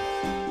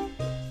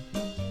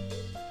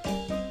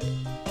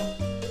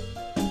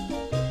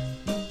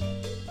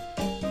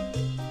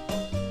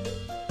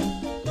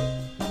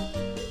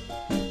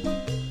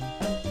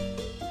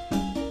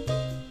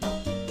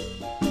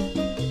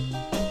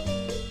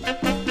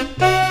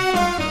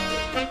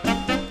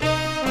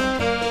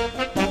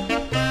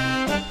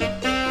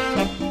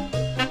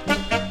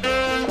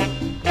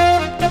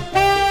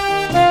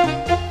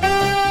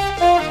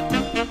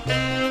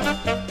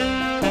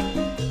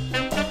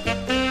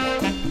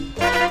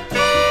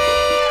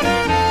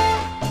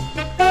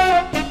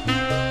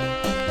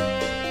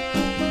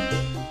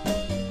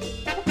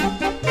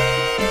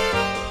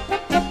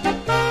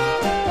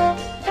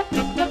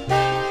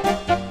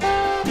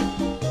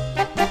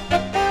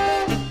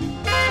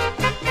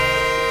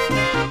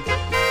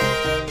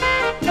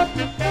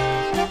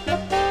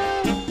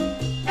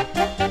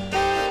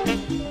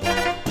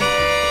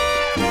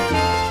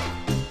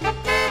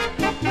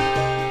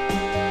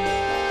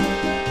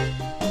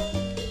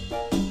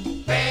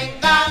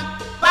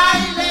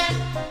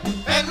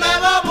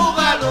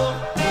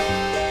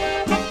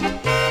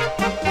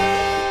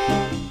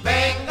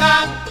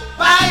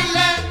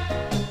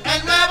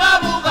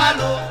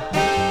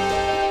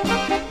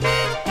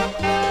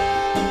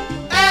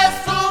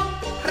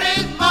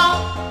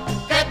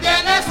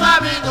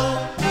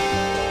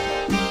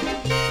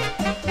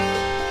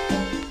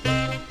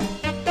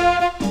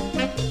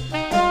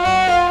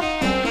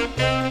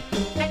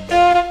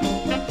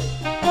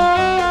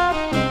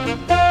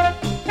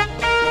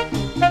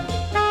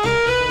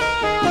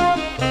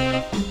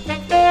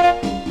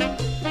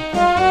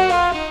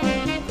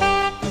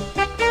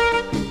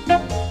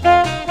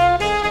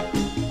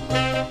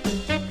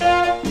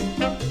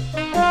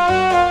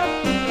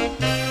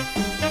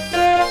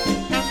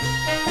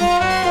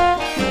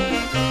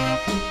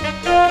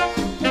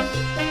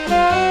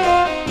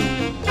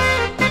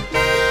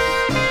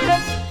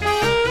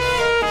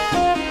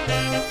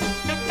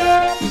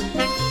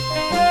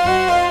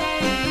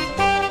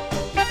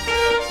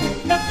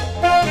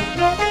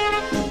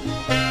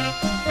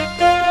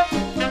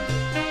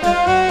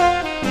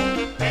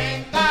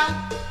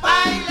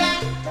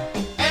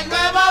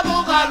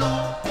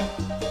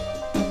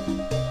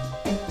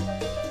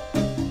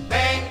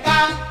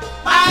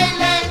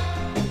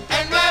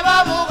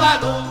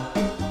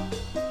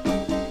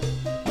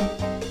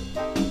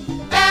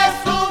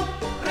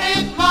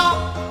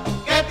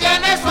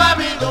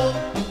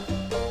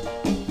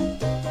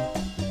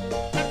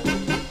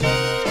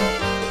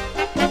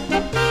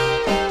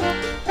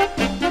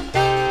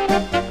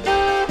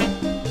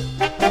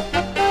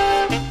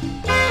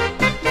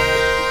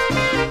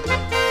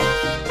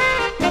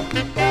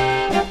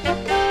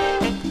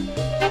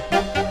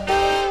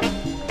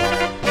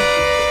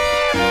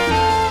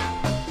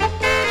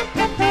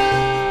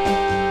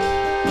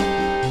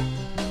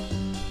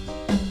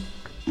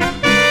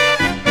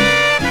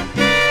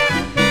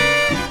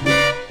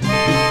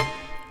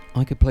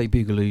 Play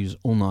Boogaloos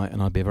all night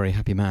and I'd be a very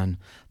happy man.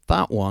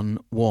 That one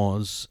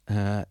was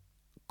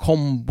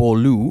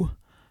Comboloo,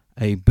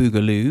 a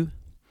Boogaloo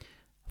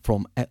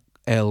from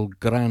El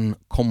Gran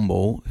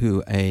Combo,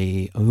 who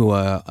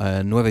are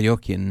a Nueva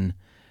Yorkian,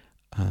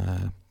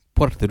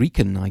 Puerto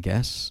Rican, I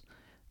guess.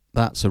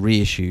 That's a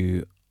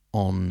reissue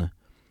on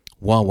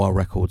Wah Wah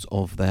Records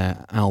of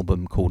their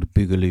album called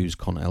Boogaloos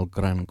con El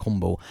Gran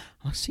Combo.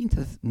 I seem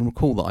to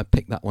recall that I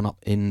picked that one up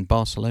in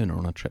Barcelona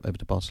on a trip over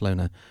to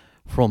Barcelona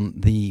from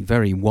the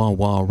very Wah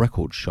Wah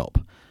record shop,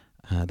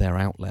 their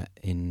outlet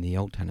in the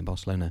Old Town in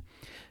Barcelona.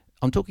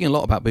 I'm talking a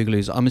lot about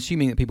Boogaloos. I'm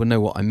assuming that people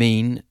know what I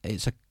mean.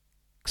 It's a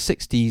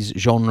 60s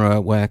genre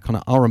where kind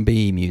of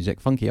R&B music,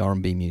 funky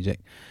R&B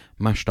music,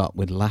 mashed up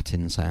with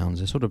Latin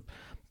sounds. It's sort of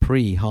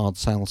pre-hard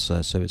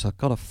salsa, so it's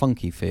got a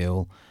funky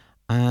feel,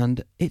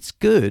 and it's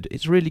good.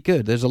 It's really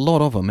good. There's a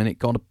lot of them, and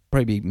it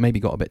maybe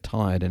got a bit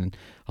tired, and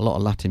a lot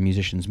of Latin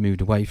musicians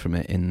moved away from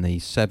it in the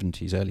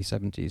 70s, early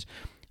 70s,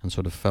 and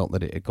sort of felt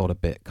that it had got a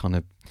bit kind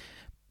of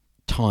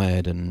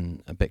tired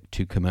and a bit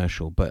too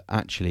commercial. But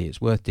actually, it's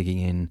worth digging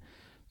in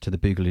to the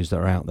Boogaloos that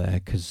are out there,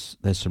 because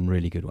there's some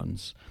really good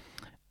ones.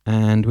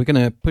 And we're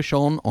going to push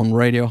on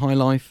Radio High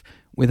Life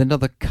with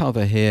another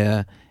cover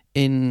here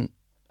in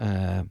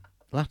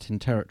Latin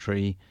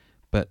territory,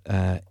 but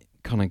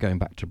kind of going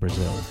back to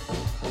Brazil.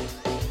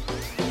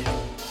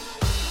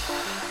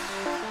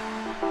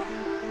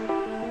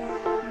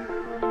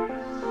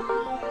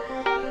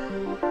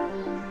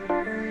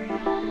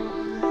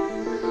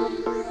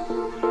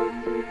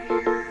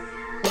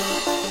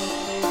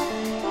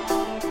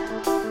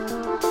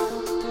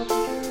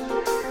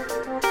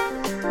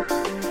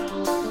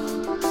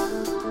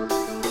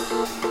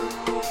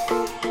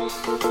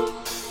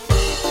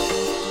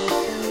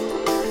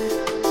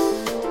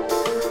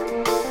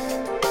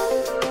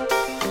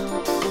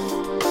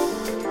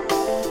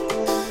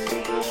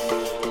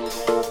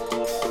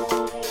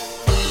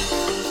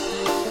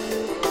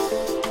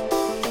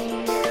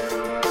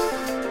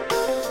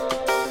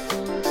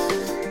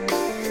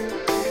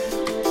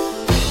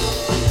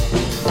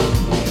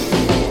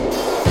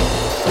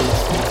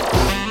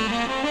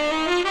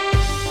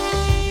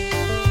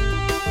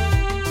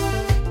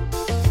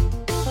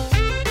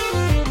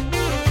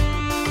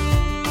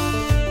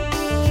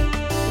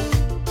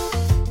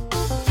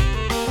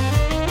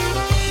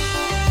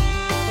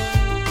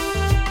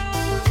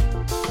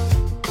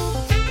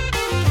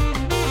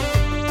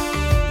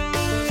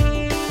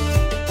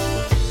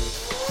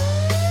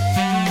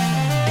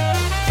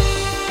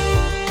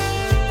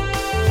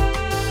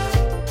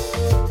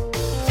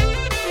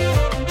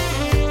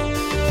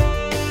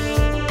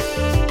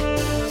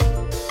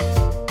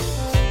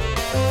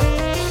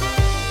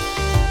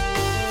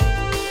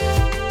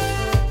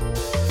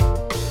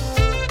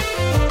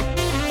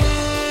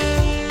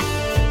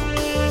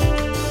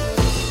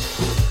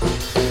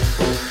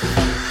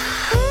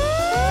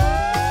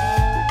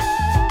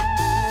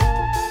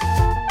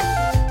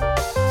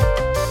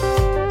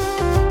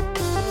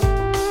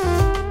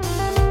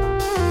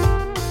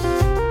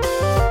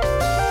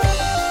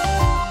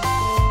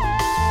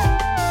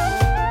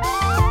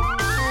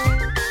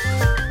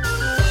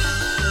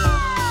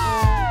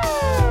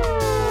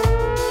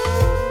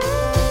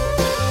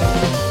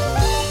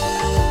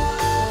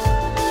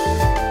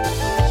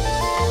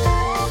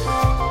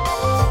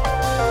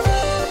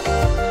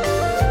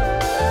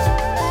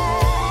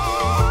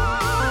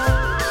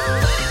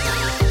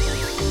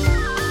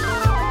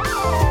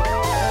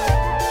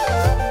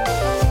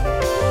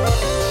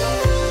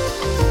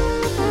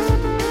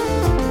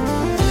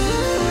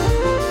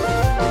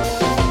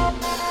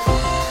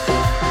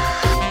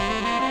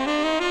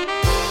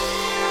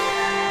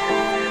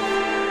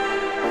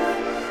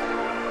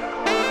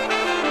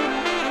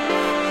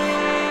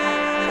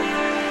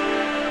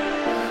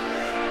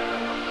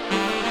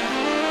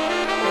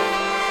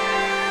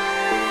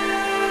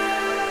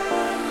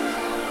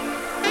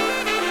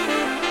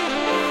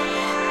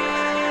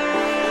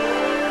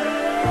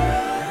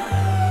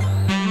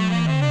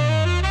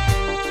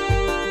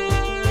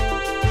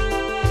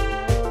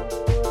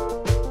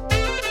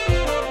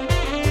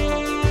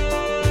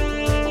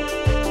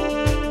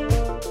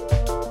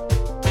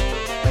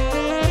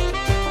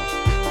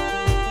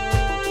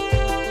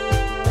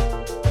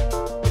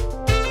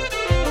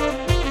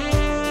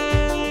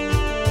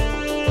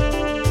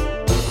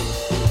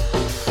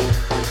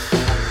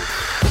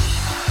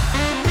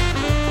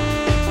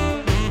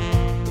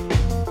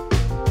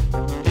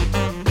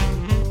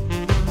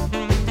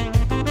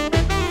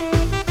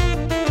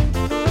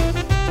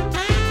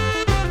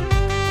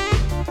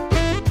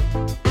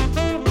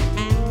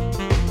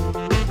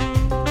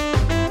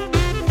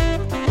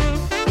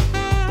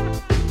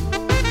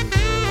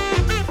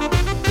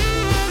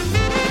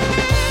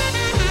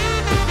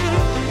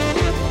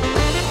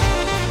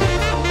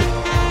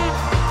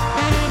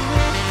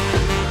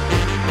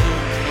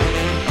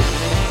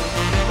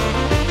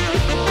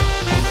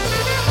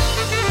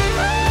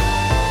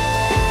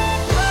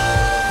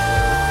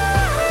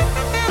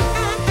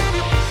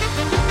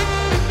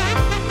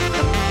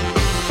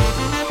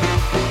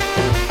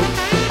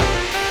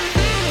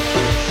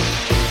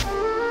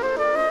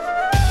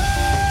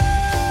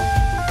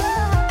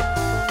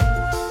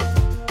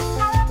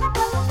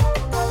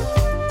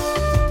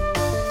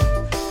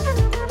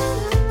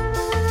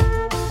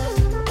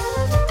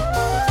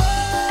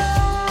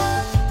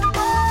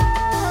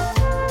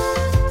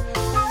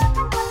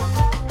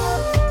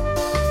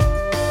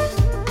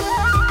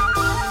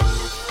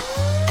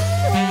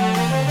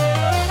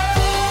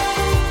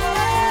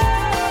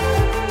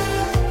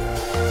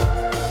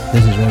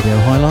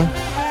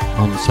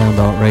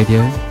 SoundArt Radio,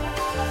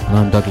 and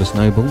I'm Douglas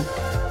Noble.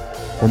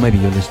 Or maybe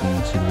you're listening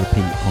to the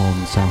repeat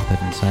on South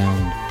Heaven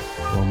Sound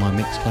or on my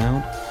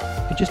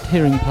Mixcloud. You're just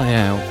hearing play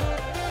out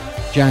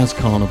Jazz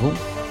Carnival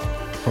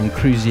from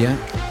Cruziak.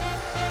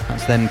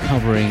 That's them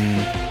covering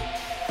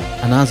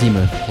an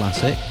Azimuth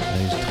classic,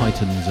 those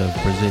titans of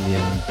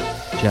Brazilian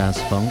jazz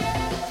funk.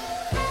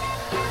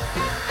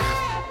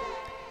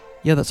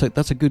 Yeah,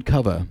 that's a good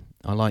cover.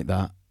 I like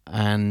that,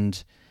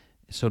 and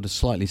sort of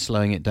slightly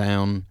slowing it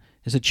down.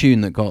 It's a tune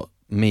that got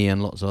me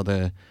and lots of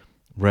other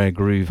rare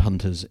groove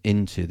hunters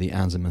into the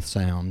Azimuth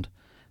sound.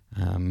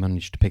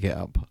 Managed to pick it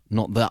up,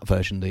 not that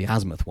version, the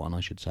Azimuth one,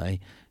 I should say,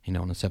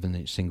 on a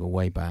 7-inch single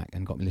way back,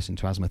 and got me listening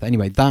to Azimuth.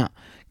 Anyway, that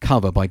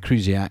cover by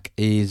Cruziak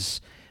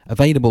is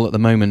available at the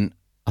moment.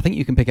 I think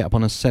you can pick it up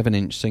on a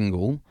 7-inch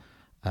single,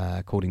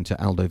 according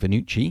to Aldo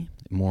Vanucci.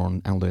 More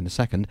on Aldo in a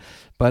second,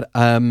 but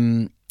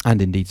and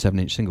indeed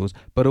 7-inch singles.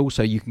 But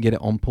also you can get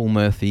it on Paul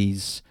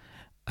Murphy's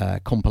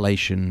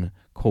compilation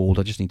called,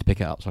 I just need to pick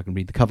it up so I can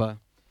read the cover,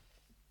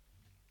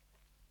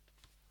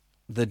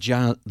 The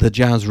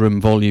Jazz Room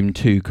Volume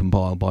 2,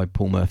 compiled by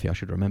Paul Murphy. I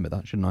should remember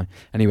that, shouldn't I?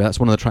 Anyway, that's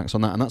one of the tracks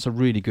on that, and that's a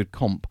really good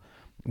comp,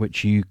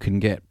 which you can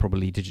get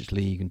probably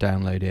digitally. You can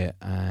download it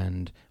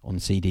and on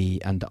CD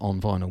and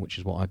on vinyl, which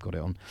is what I've got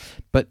it on.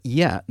 But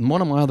yeah,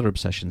 one of my other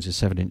obsessions is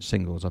 7-inch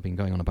singles. I've been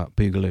going on about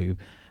Boogaloo,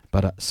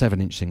 but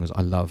 7-inch singles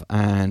I love.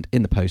 And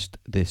in the post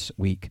this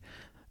week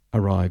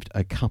arrived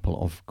a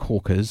couple of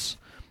corkers,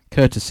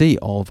 courtesy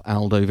of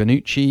Aldo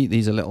Vanucci.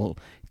 These are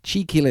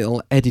cheeky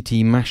little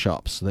edity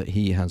mashups that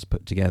he has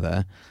put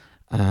together.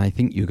 I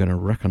think you're going to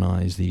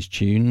recognise these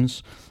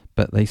tunes,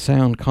 but they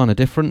sound kind of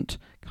different,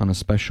 kind of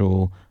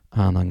special,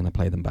 and I'm going to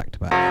play them back to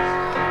back.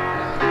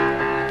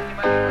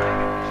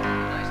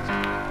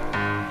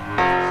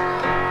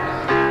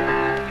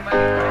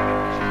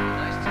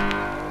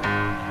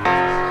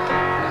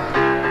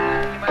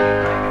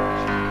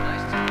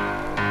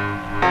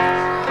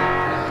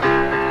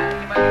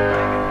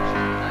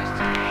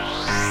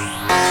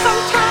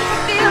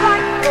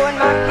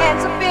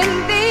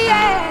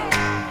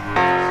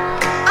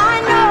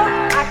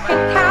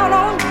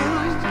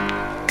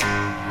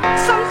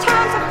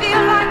 Sometimes I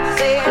feel like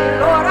saying,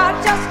 Lord, I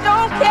just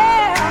don't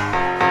care.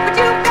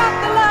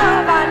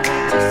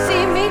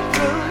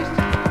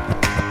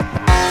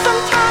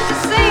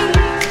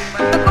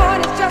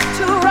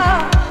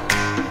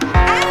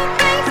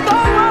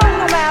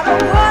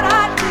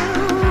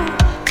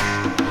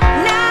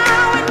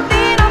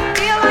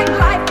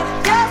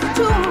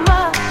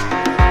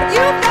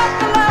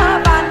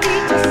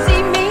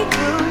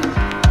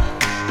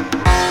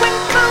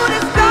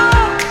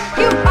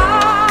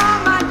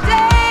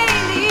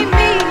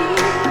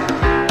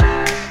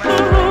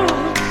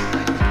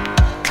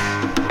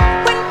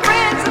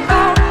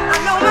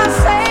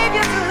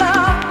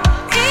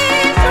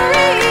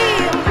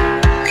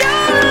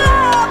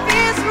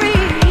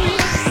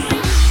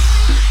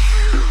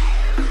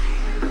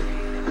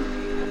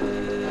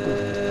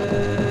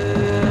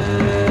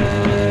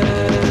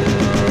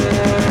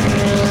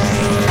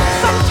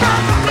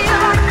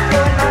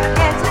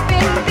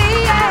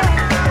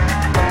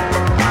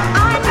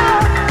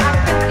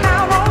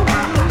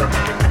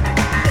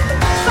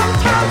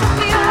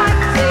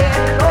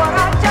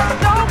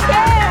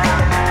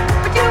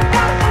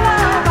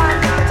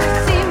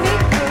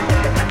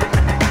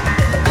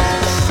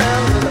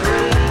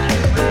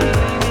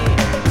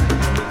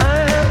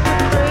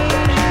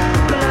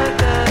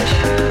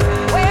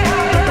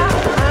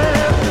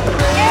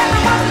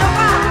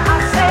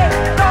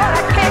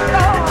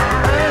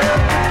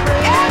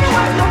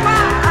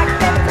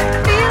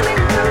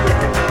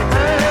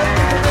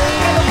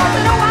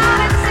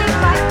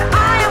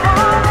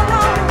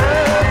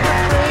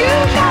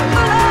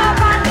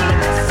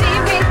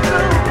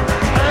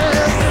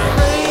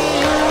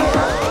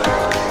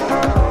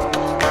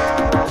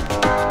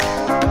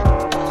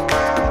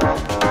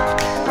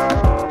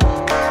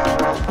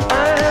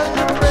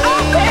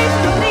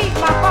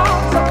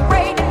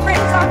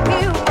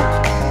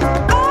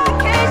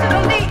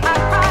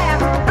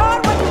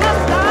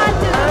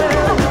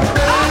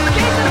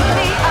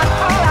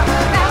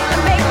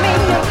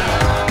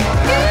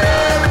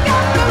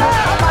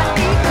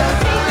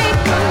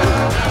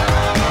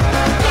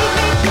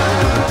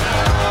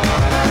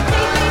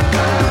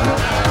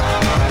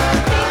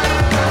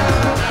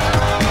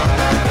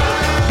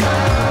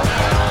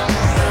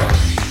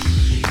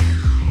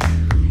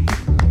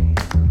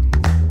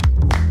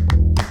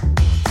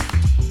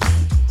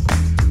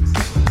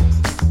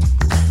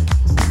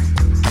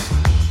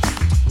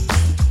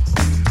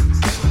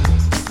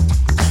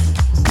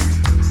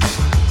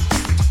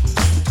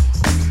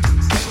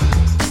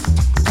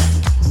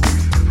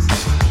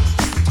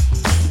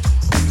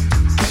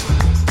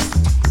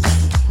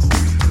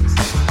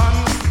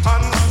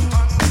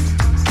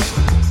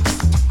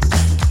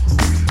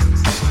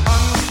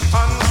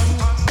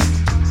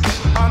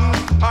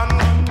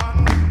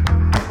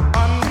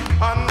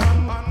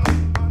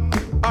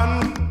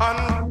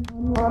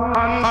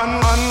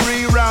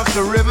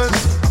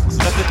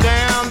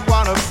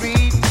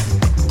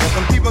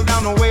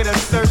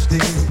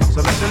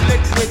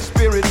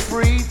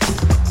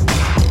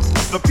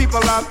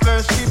 are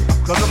thirsty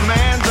because of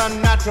man's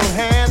unnatural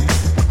hand.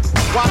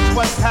 Watch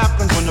what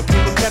happens when the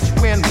people catch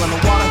wind, when the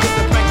water hits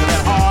the bank of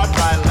that hard,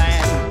 dry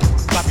land.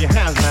 Clap your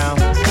hands now.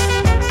 Go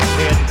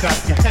ahead and clap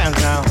your hands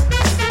now.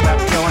 Clap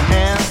your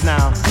hands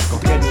now. Go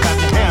ahead and clap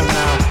your hands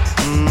now.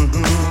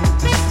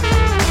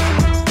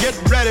 Get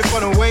ready for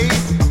the wave.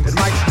 It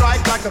might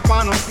strike like a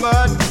final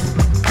flood.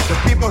 The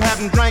people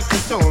haven't drank in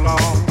so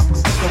long.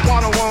 The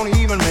water won't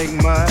even make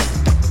mud.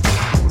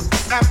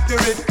 After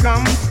it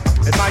comes,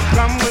 it might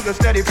come with a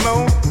steady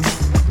flow.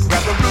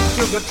 Grab the roots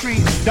of the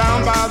tree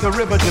down by the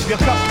river. Dip your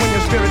cup when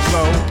your spirit's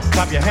low.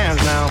 Clap your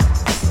hands now.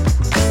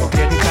 Go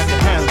ahead and clap your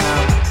hands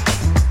now.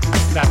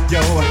 Clap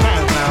your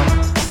hands now.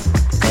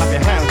 Clap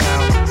your hands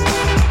now.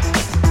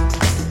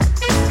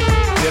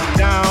 Dip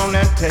down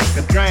and take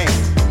a drink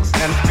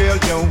and fill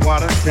your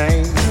water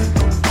tank.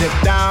 Dip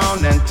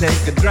down and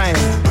take a drink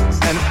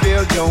and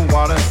fill your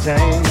water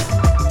tank.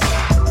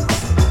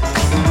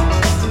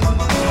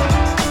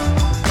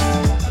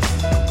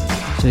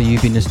 So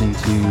you've been listening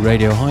to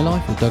Radio High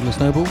Life with Douglas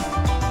Noble.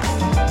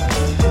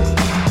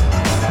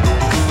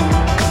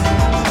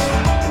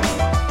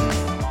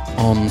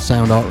 On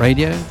SoundArt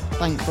Radio.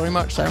 Thanks very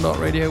much, SoundArt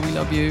Radio. We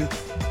love you.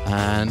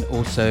 And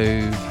also,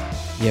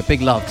 yeah,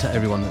 big love to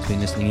everyone that's been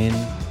listening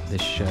in.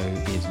 This show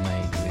is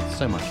made with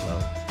so much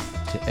love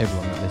to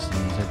everyone that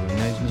listens. Everyone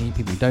knows me,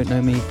 people who don't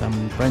know me,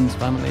 family, friends,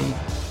 family.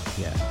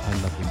 Yeah, I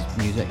love this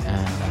music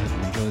and I hope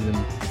you enjoy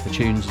them, the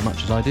tunes, as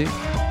much as I do.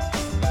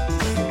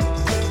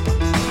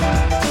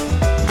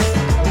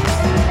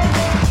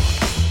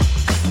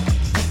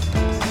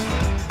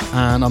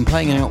 And I'm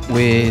playing out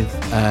with,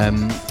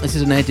 this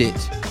is an edit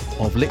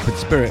of Liquid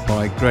Spirit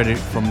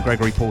from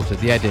Gregory Porter,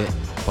 the edit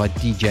by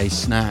DJ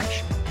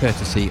Snatch,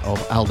 courtesy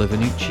of Aldo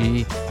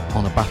Vanucci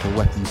on a Battle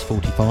Weapons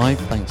 45.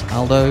 Thanks,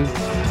 Aldo.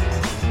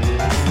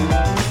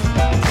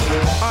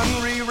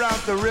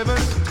 Unreroute the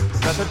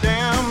rivers, let the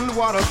damned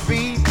water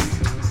feed.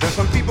 There's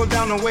some people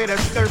down the way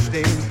that's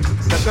thirsty,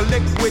 let the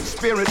liquid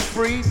spirit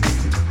free.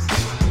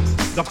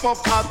 The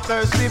folk are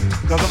thirsty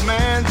because of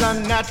man's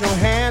unnatural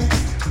hand.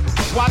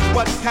 Watch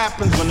what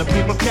happens when the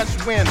people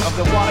catch wind of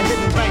the water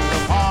hitting banks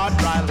of hard,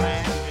 dry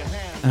land.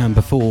 And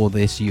before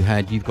this, You've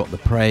Got the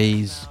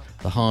Praise,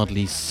 the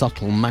hardly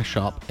subtle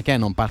mashup,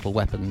 again on Battle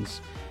Weapons,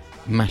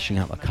 mashing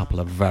up a couple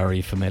of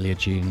very familiar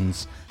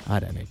tunes. I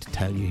don't need to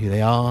tell you who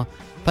they are.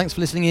 Thanks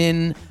for listening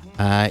in.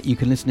 You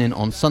can listen in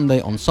on Sunday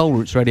on Soul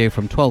Roots Radio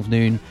from 12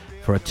 noon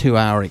for a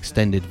 2-hour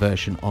extended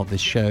version of this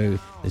show.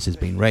 This has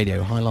been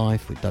Radio High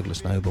Life with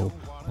Douglas Noble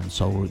on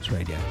Soul Roots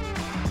Radio.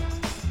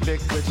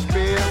 Liquid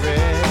spirit.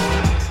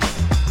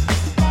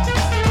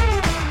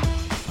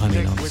 I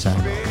mean on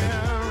SoundArt Radio.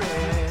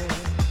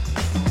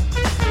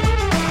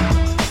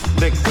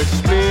 Liquid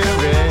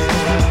spirit.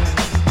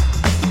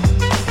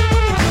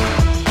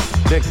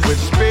 Liquid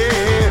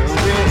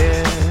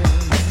spirit.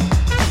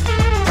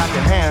 Clap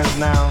your hands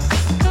now.